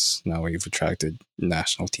 because now we've attracted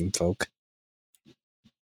national team folk.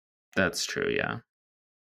 That's true, yeah.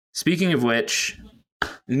 Speaking of which,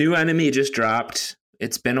 new enemy just dropped.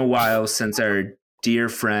 It's been a while since our dear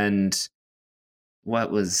friend,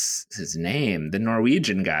 what was his name? The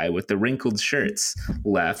Norwegian guy with the wrinkled shirts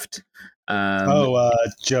left.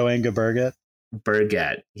 Joe Inge Berget.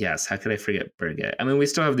 Berget, yes. How could I forget Berget? I mean, we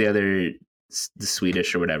still have the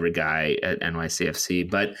Swedish or whatever guy at NYCFC,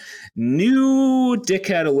 but new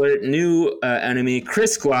dickhead alert, new enemy,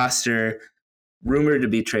 Chris Gloucester, rumored to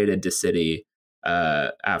be traded to City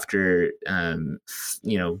after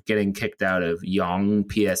getting kicked out of Young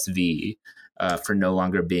PSV for no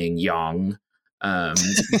longer being young.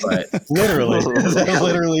 But literally, that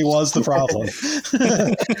literally was the problem.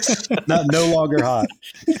 No longer hot.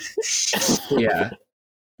 Yeah,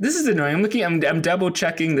 this is annoying. I'm double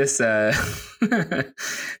checking this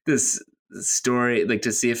this story, like,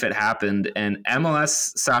 to see if it happened, and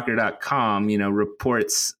MLSsoccer.com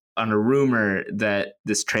reports on a rumor that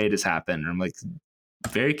this trade has happened. I'm like,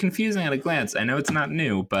 very confusing at a glance. I know it's not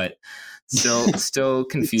new, but still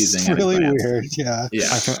confusing. It's really weird. Yeah.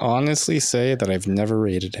 I can honestly say that I've never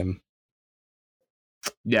rated him.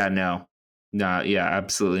 Yeah, no, yeah,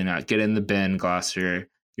 absolutely not. Get in the bin, Gloucester.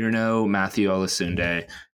 You're no Matthew Olasunde,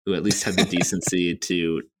 who at least had the decency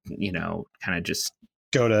to, kind of just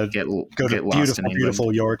go to lost in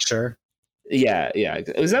beautiful Yorkshire. Yeah.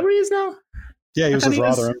 Is that where he is now? Yeah, he was with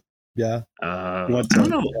Rotherham. Yeah. I don't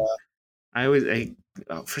know.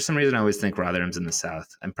 For some reason, I always think Rotherham's in the south.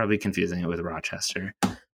 I'm probably confusing it with Rochester,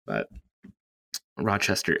 but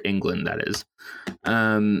Rochester, England, that is.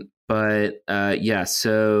 Yeah.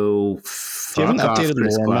 So, do you have an updated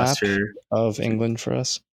lore map of England for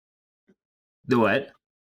us? The what?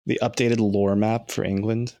 The updated lore map for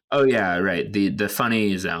England. Oh yeah, right. The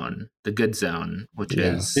funny zone, the good zone, which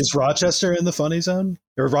is Rochester in the funny zone,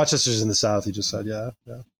 or Rochester's in the south? You just said, yeah.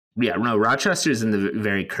 Yeah, no, Rochester's in the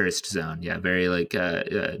very cursed zone. Yeah, very like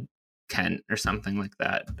Kent or something like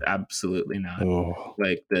that. Absolutely not. Oh.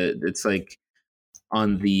 Like it's like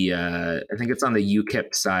on the I think it's on the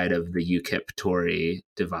UKIP side of the UKIP Tory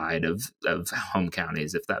divide of home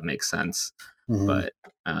counties, if that makes sense. Mm-hmm. But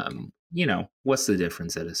what's the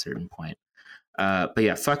difference at a certain point? But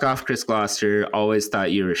yeah, fuck off, Chris Gloucester. Always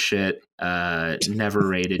thought you were shit. Never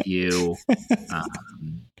rated you.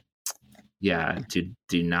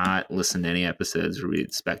 do not listen to any episodes where we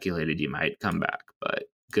speculated you might come back, but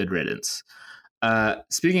good riddance.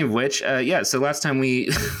 Speaking of which, so last time we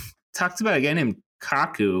talked about a guy named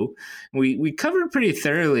Kaku. We covered pretty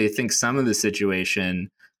thoroughly, I think, some of the situation,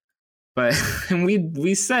 but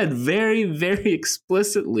we said very, very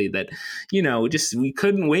explicitly that, just we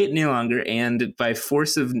couldn't wait any longer, and by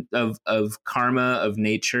force of karma, of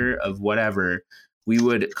nature, of whatever, we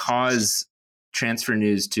would cause transfer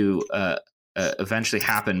news to eventually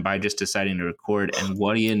happen by just deciding to record. And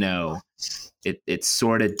what do you know? It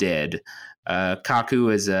sort of did.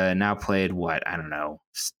 Kaku has now played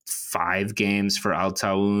 5 games for Al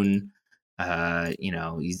Taoun.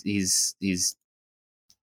 He's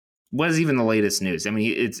what is even the latest news? I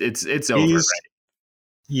mean, it's over, right?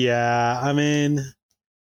 Yeah,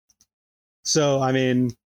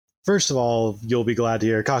 first of all, you'll be glad to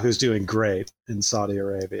hear Kaku's doing great in Saudi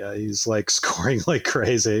Arabia. He's like scoring like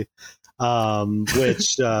crazy,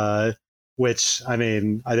 which I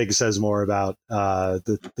think it says more about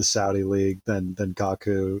the Saudi league than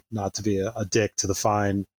Kaku, not to be a dick to the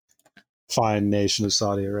fine nation of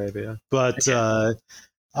Saudi Arabia. But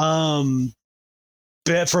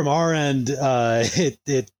but from our end, I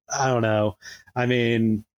don't know. I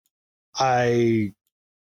mean, I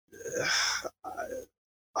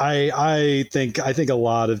think a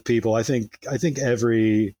lot of people, I think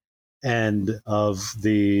every end of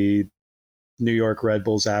the New York Red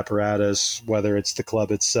Bulls apparatus, whether it's the club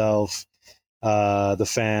itself, the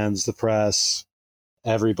fans, the press,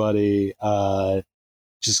 everybody,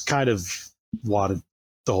 just kind of wanted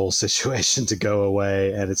the whole situation to go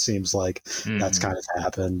away, and it seems like that's kind of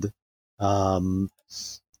happened.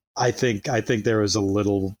 I think there was a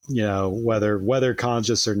little, whether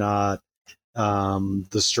conscious or not,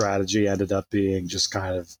 the strategy ended up being just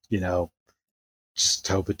kind of, just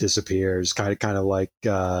hope it disappears, kind of like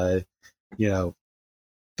the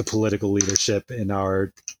political leadership in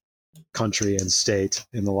our country and state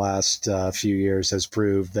in the last few years has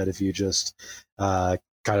proved that if you just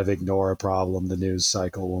kind of ignore a problem, the news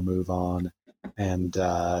cycle will move on. And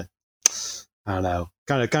I don't know,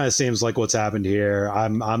 kind of seems like what's happened here.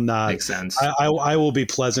 I'm not. Makes sense. I will be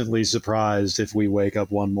pleasantly surprised if we wake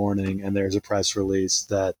up one morning and there's a press release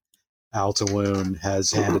that Al Taoun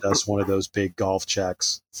has handed us one of those big golf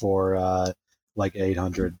checks for like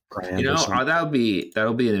 $800,000.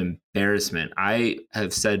 That'll be an embarrassment. I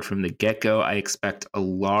have said from the get-go, I expect a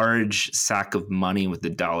large sack of money with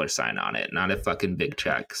the $sign on it, not a fucking big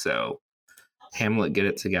check. So Hamlet, get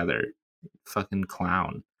it together, fucking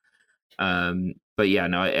clown. But yeah,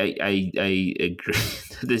 no, I agree.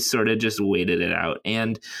 They sort of just waited it out,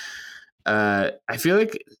 and I feel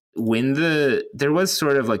like when there was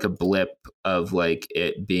sort of like a blip of like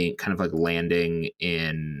it being kind of like landing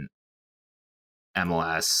in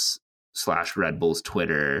MLS/Red Bulls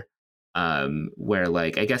Twitter, where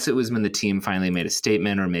like I guess it was when the team finally made a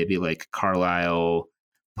statement, or maybe like Carlisle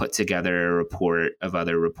put together a report of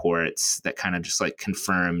other reports that kind of just like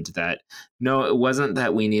confirmed that no, it wasn't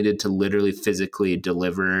that we needed to literally physically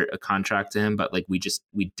deliver a contract to him, but like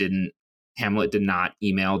Hamlet did not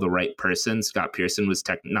email the right person. Scott Pearson was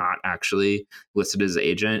not actually listed as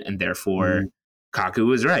agent, and therefore Kaku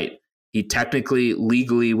was right. He technically,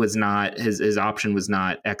 legally was not, his option was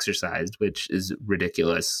not exercised, which is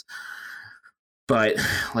ridiculous. But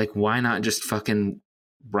like, why not just fucking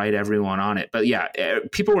write everyone on it? But yeah,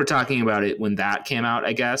 people were talking about it when that came out,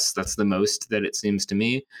 I guess. That's the most that it seems to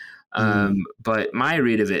me. But my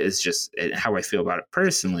read of it is just how I feel about it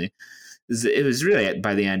personally. It was really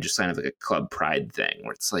by the end just kind of like a club pride thing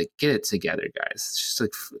where it's like, get it together, guys. It's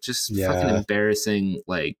just fucking embarrassing,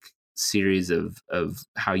 like, series of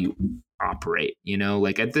how you operate,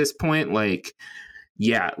 like at this point, like,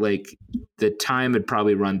 yeah, like the time had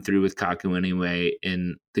probably run through with Kaku anyway.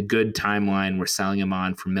 In the good timeline, we're selling him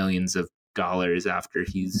on for millions of dollars after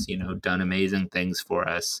he's, done amazing things for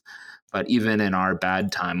us. But even in our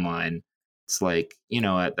bad timeline, it's like,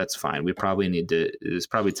 what, that's fine. We probably it's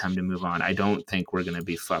probably time to move on. I don't think we're going to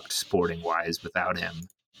be fucked sporting wise without him.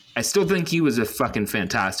 I still think he was a fucking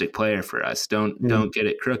fantastic player for us. Don't get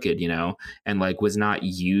it crooked, and like was not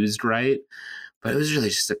used right. But it was really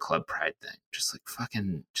just a club pride thing. Just like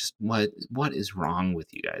fucking, just what is wrong with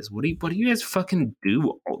you guys? What do you guys fucking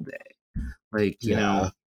do all day? Like,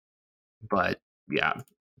 but yeah,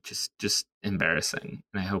 just embarrassing.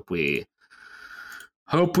 And I hope we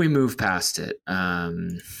move past it.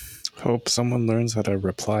 Hope someone learns how to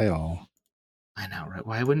reply all. I know, right?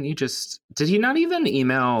 Why wouldn't you did he not even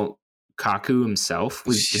email Kaku himself?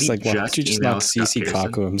 Why don't you just not CC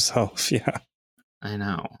Kaku himself? Yeah. I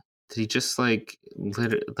know. Did he just like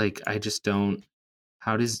I just don't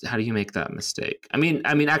How do you make that mistake? I mean,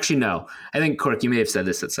 actually, no. I think, Cork, you may have said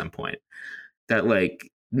this at some point, that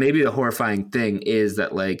like maybe the horrifying thing is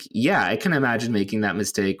that like, yeah, I can imagine making that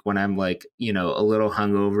mistake when I'm like, you know, a little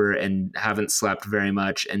hungover and haven't slept very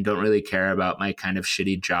much and don't really care about my kind of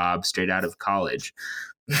shitty job straight out of college.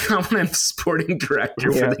 Not when I'm sporting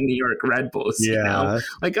director for the New York Red Bulls. Yeah. You know?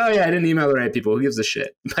 Like, oh yeah, I didn't email the right people. Who gives a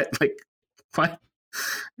shit? But like, what?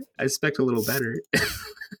 I expect a little better.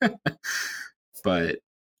 But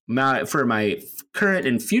for my current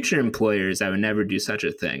and future employers, I would never do such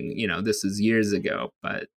a thing. You know, this is years ago,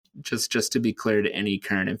 but just to be clear to any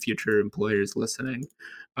current and future employers listening,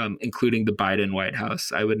 including the Biden White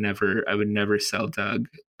House, I would never sell Doug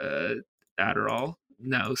Adderall.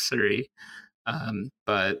 No, sorry.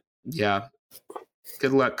 But yeah,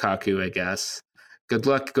 good luck, Kaku, I guess. Good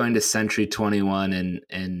luck going to Century 21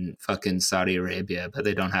 in fucking Saudi Arabia, but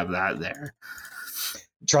they don't have that there.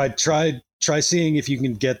 Try seeing if you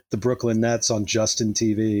can get the Brooklyn Nets on Justin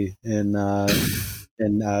TV in Al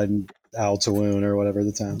Tawoon or whatever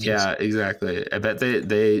the town is. Yeah, exactly. I bet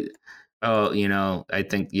they you know, I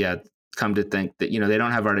think, yeah, come to think that, you know, they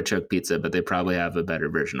don't have artichoke pizza, but they probably have a better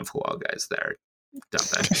version of Halal Guys there, don't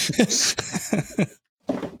they?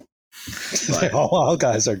 All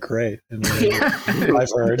guys are great. I've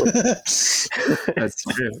heard. That's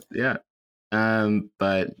true. Yeah.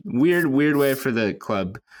 But weird way for the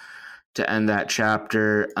club to end that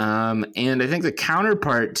chapter. And I think the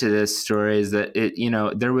counterpart to this story is that it, you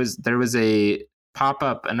know, there was a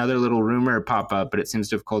pop-up, another little rumor pop-up, but it seems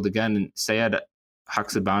to have cold again. And Sead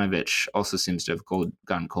Haksabanovic also seems to have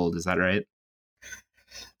gone cold. Is that right?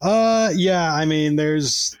 Yeah. I mean,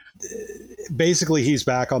 there's basically he's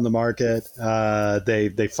back on the market.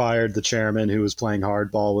 They fired the chairman who was playing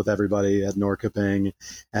hardball with everybody at Norrköping,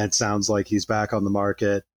 and it sounds like he's back on the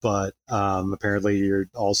market. But apparently, you're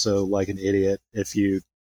also like an idiot if you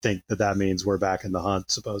think that means we're back in the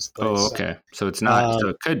hunt. Supposedly. Oh, okay. So it's not.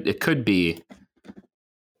 So it could be.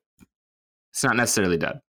 It's not necessarily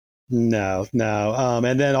dead. No.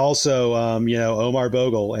 And then also, you know, Omar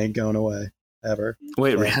Bogle ain't going away ever.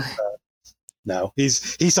 Wait, really? No, he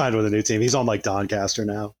signed with a new team. He's on like Doncaster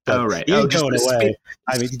now. Oh, right. He ain't going away.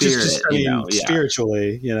 I mean, spirit, I mean,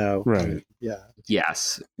 spiritually, you know. Right. Yeah.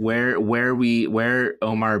 Yes. Where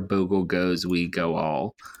Omar Bogle goes, we go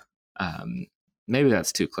all. Maybe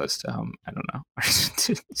that's too close to home. I don't know.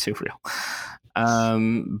 too real.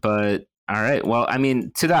 But all right. Well, I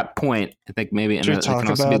mean, to that point, I think maybe it can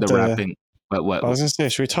also be the wrapping. What? I was going to say,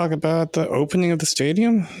 should we talk about the opening of the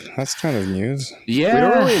stadium? That's kind of news. Yeah. We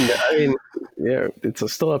don't really know. I mean, yeah,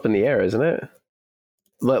 it's still up in the air, isn't it?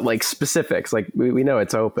 Like specifics, like we know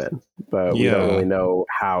it's open, but we don't really know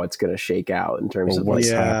how it's going to shake out in terms of like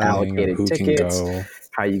allocated tickets,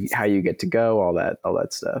 how you get to go, all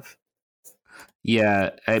that stuff.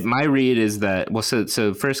 Yeah, my read is that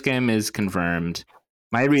so first game is confirmed.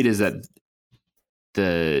 My read is that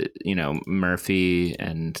Murphy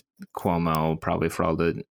and Cuomo, probably for all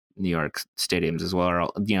the New York stadiums as well,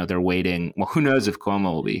 are they're waiting. Well, who knows if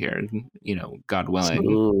Cuomo will be here? You know, God willing.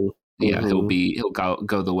 Mm-hmm. Yeah, he'll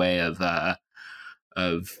go the way of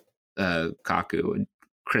Kaku and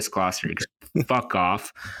Chris Glosser. Fuck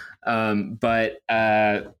off. But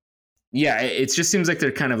yeah, it just seems like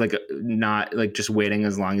they're kind of like not like just waiting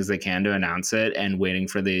as long as they can to announce it and waiting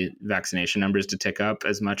for the vaccination numbers to tick up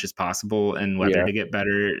as much as possible and weather to get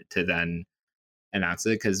better to then announce it,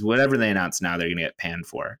 because whatever they announce now, they're going to get panned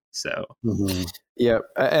for. So yeah,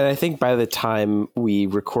 and I think by the time we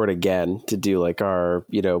record again to do like our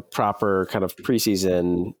proper kind of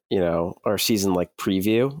preseason, our season like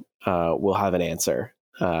preview, we'll have an answer,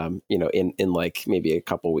 in like maybe a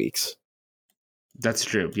couple weeks. That's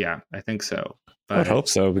true. Yeah, I think so. But I would hope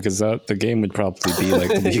so, because the game would probably be like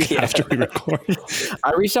the week after we record.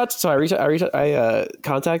 I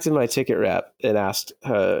contacted my ticket rep and asked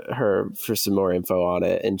her for some more info on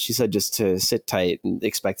it, and she said just to sit tight and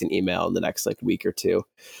expect an email in the next like week or two.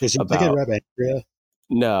 Is your ticket rep Andrea?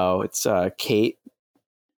 No, it's Kate.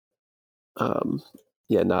 Not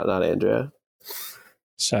Andrea.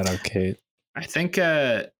 Shout out Kate. I think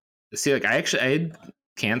I had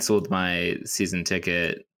canceled my season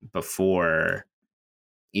ticket before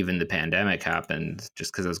even the pandemic happened,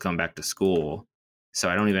 just because I was going back to school. So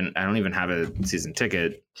I don't even have a season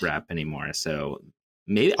ticket rep anymore. So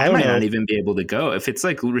maybe I might not even be able to go if it's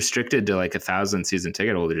like restricted to like 1,000 season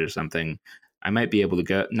ticket holders or something. I might be able to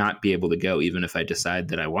go, not be able to go, even if I decide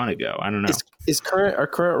that I want to go. I don't know. Are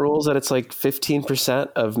current rules that it's like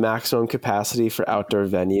 15% of maximum capacity for outdoor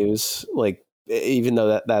venues? Like, even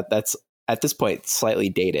though that's at this point slightly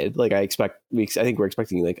dated. Like I think we're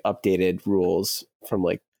expecting like updated rules from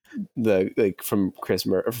like from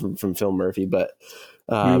from Phil Murphy, but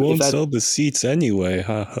we won't sell the seats anyway.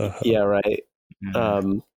 Yeah, right.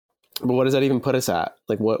 Mm-hmm. But what does that even put us at?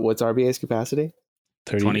 Like, what's RBA's capacity?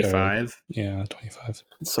 25. Yeah, 25.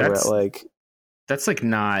 So we're at like that's like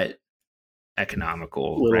not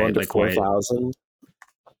economical, a little right? under Like 4,000.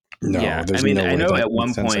 No, yeah, there's I mean, no I way know that at one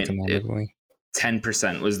makes sense point economically.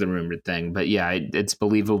 10% was the rumored thing, but yeah, it's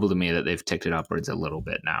believable to me that they've ticked it upwards a little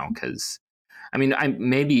bit now. Because, I mean,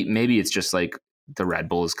 maybe it's just like the Red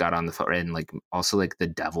Bulls got on the foot, and like also like the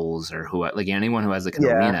Devils or who, like anyone who has like an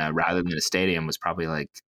arena rather than a stadium was probably like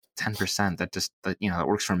 10%. That just that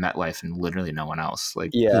works for MetLife and literally no one else.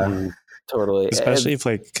 Like Totally. Especially if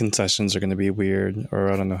like concessions are going to be weird,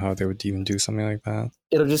 or I don't know how they would even do something like that.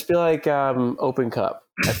 It'll just be like Open Cup.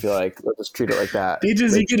 I feel like let's just treat it like that.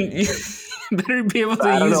 Beaches, you better be able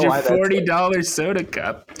to use your $40 soda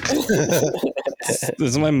cup. This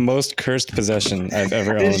is my most cursed possession I've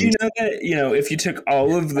ever owned. Did you know that if you took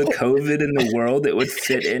all of the COVID in the world, it would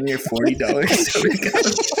fit in your $40 soda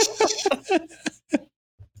cup?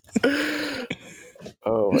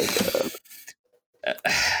 Oh my god.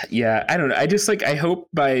 Yeah, I don't know. I just I hope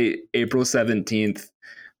by April 17th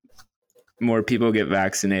more people get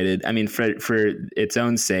vaccinated. I mean, for its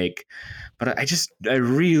own sake, but I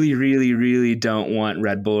really, really, really don't want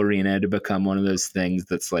Red Bull Arena to become one of those things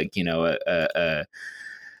that's like, a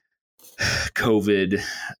COVID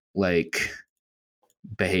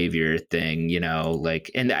behavior thing, and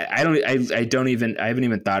I haven't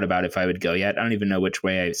even thought about if I would go yet. I don't even know which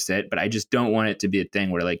way I sit, but I just don't want it to be a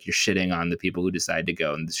thing where you're shitting on the people who decide to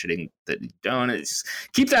go and shitting that you don't. Just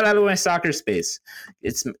keep that out of my soccer space.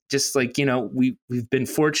 It's just we've been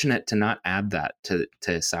fortunate to not add that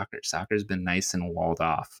to soccer. Soccer's been nice and walled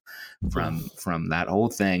off from that whole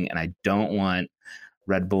thing, and I don't want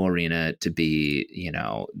Red Bull Arena to be,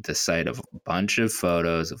 the site of a bunch of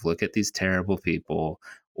photos of look at these terrible people,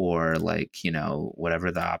 or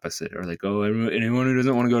whatever the opposite, or anyone who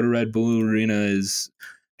doesn't want to go to Red Bull Arena is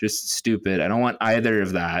just stupid. I don't want either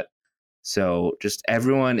of that. So just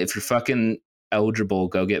everyone, if you're fucking eligible,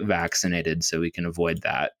 go get vaccinated so we can avoid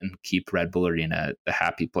that and keep Red Bull Arena the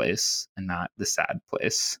happy place and not the sad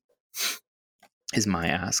place, is my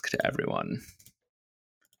ask to everyone.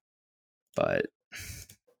 But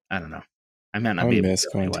I don't know. I might not be able miss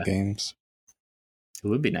going to games. It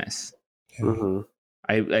would be nice. Yeah. Mm-hmm.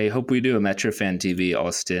 I hope we do a Metro Fan TV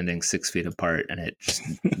all standing 6 feet apart, and it just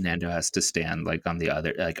Nando has to stand on the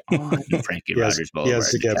other, on Frankie Rogers Boulevard. He has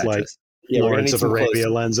to get Lawrence of Arabia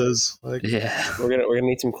lenses. Yeah, we're gonna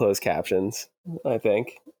need some closed captions, I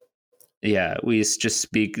think. Yeah, we just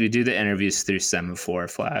speak. We do the interviews through semaphore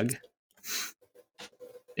flag.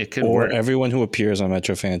 It could work. Everyone who appears on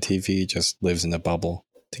Metro Fan TV just lives in a bubble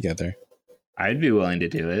together. I'd be willing to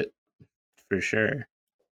do it for sure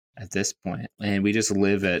at this point. And we just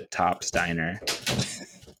live at Top's Diner.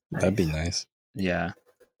 That'd be nice. Yeah.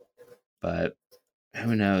 But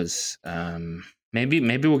who knows? Maybe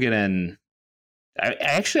we'll get in.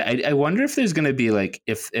 I wonder if there's going to be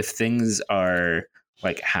if things are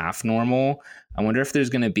half normal, I wonder if there's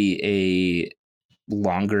going to be a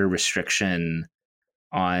longer restriction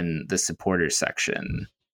on the supporter section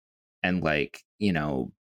and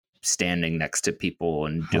standing next to people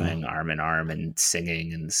and doing arm in arm and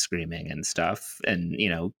singing and screaming and stuff and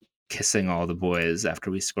kissing all the boys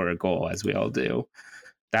after we score a goal, as we all do.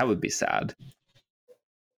 That would be sad,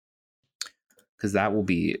 because that will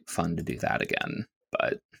be fun to do that again,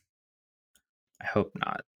 but I hope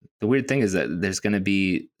not. The weird thing is that there's going to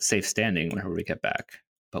be safe standing whenever we get back,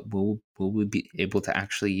 but will we be able to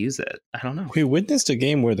actually use it? I don't know. We witnessed a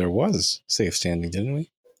game where there was safe standing, didn't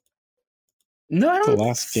we? No, I don't. The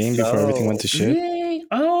last game before everything went to shit.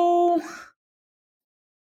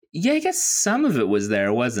 Yeah, I guess some of it was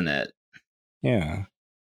there, wasn't it? Yeah.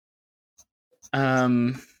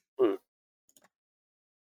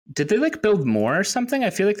 Did they build more or something? I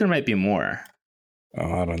feel like there might be more.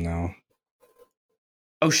 Oh, I don't know.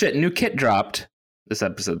 Oh shit! New kit dropped. This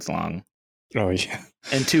episode's long. Oh yeah.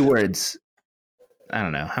 And 2 words. I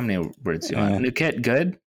don't know how many words do you want. New kit,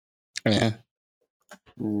 good. Yeah.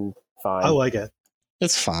 Fine. I like it.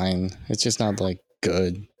 It's fine. It's just not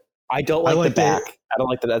good. I don't like the back. I don't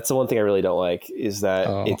like that. That's the one thing I really don't like, is that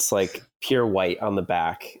it's pure white on the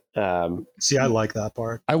back. See, I like that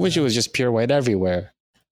part. I wish it was just pure white everywhere.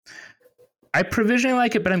 I provisionally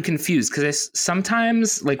like it, but I'm confused because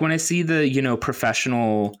sometimes, when I see the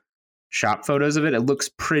professional shop photos of it, it looks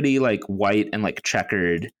pretty white and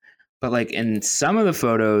checkered, but in some of the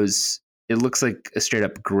photos, it looks like a straight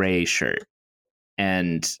up gray shirt.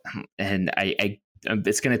 And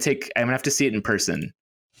it's gonna take. I'm gonna have to see it in person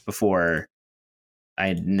before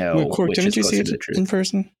I know. Wait, Cork, which didn't is you see closer it to the truth. in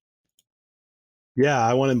person? Yeah,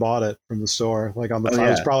 I went and bought it from the store. Like on the, I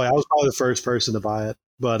was probably the first person to buy it.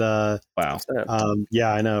 But Wow.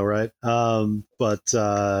 yeah, I know, right? But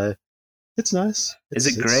it's nice. Is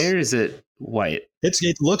it gray or is it white?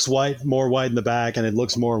 It looks white, more white in the back, and it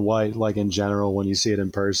looks more white like in general when you see it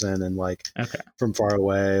in person and like from far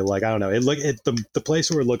away. Like I don't know, the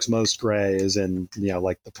place where it looks most gray is in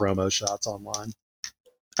like the promo shots online.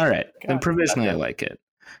 All right, then provisionally I like it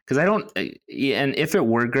because I don't. And if it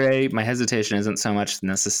were gray, my hesitation isn't so much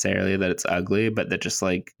necessarily that it's ugly, but that just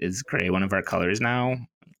like is gray one of our colors now.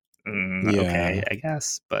 Okay, I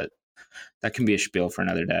guess, but that can be a spiel for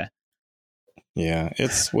another day. Yeah,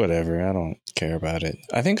 it's whatever. I don't care about it.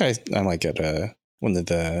 I think I might get one of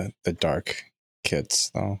the dark kits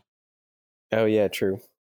though. Oh yeah, true.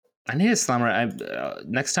 I need a Slammer.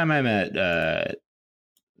 Next time I'm at the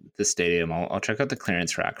stadium, I'll check out the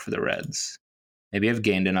clearance rack for the Reds. Maybe I've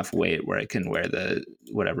gained enough weight where I can wear the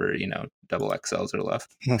whatever double XLs are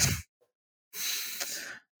left.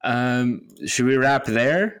 Should we wrap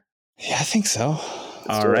there? Yeah, I think so.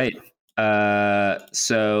 All right.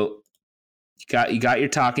 So. You got your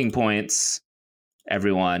talking points,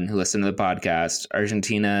 everyone who listened to the podcast.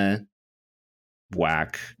 Argentina,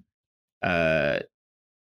 whack.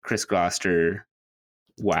 Chris Gloucester,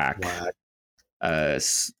 whack.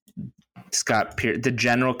 Scott Pierce, the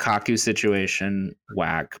general Kaku situation,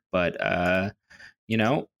 whack. But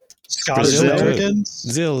Scottish Americans,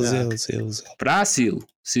 Zil. Brasil,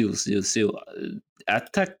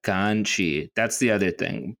 Atacanchi. That's the other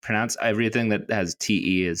thing. Pronounce everything that has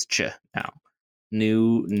TE as ch now.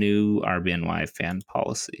 New RBNY fan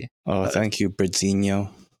policy. Oh, thank you, Bridzinho.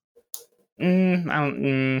 I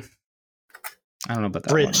don't know about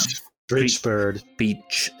that one. Bridgebird.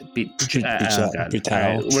 Beach. That's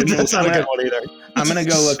not a good one either. I'm gonna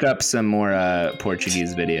go look up some more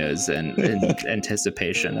Portuguese videos in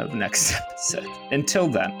anticipation of next episode. Until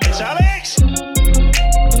then. It's Alex!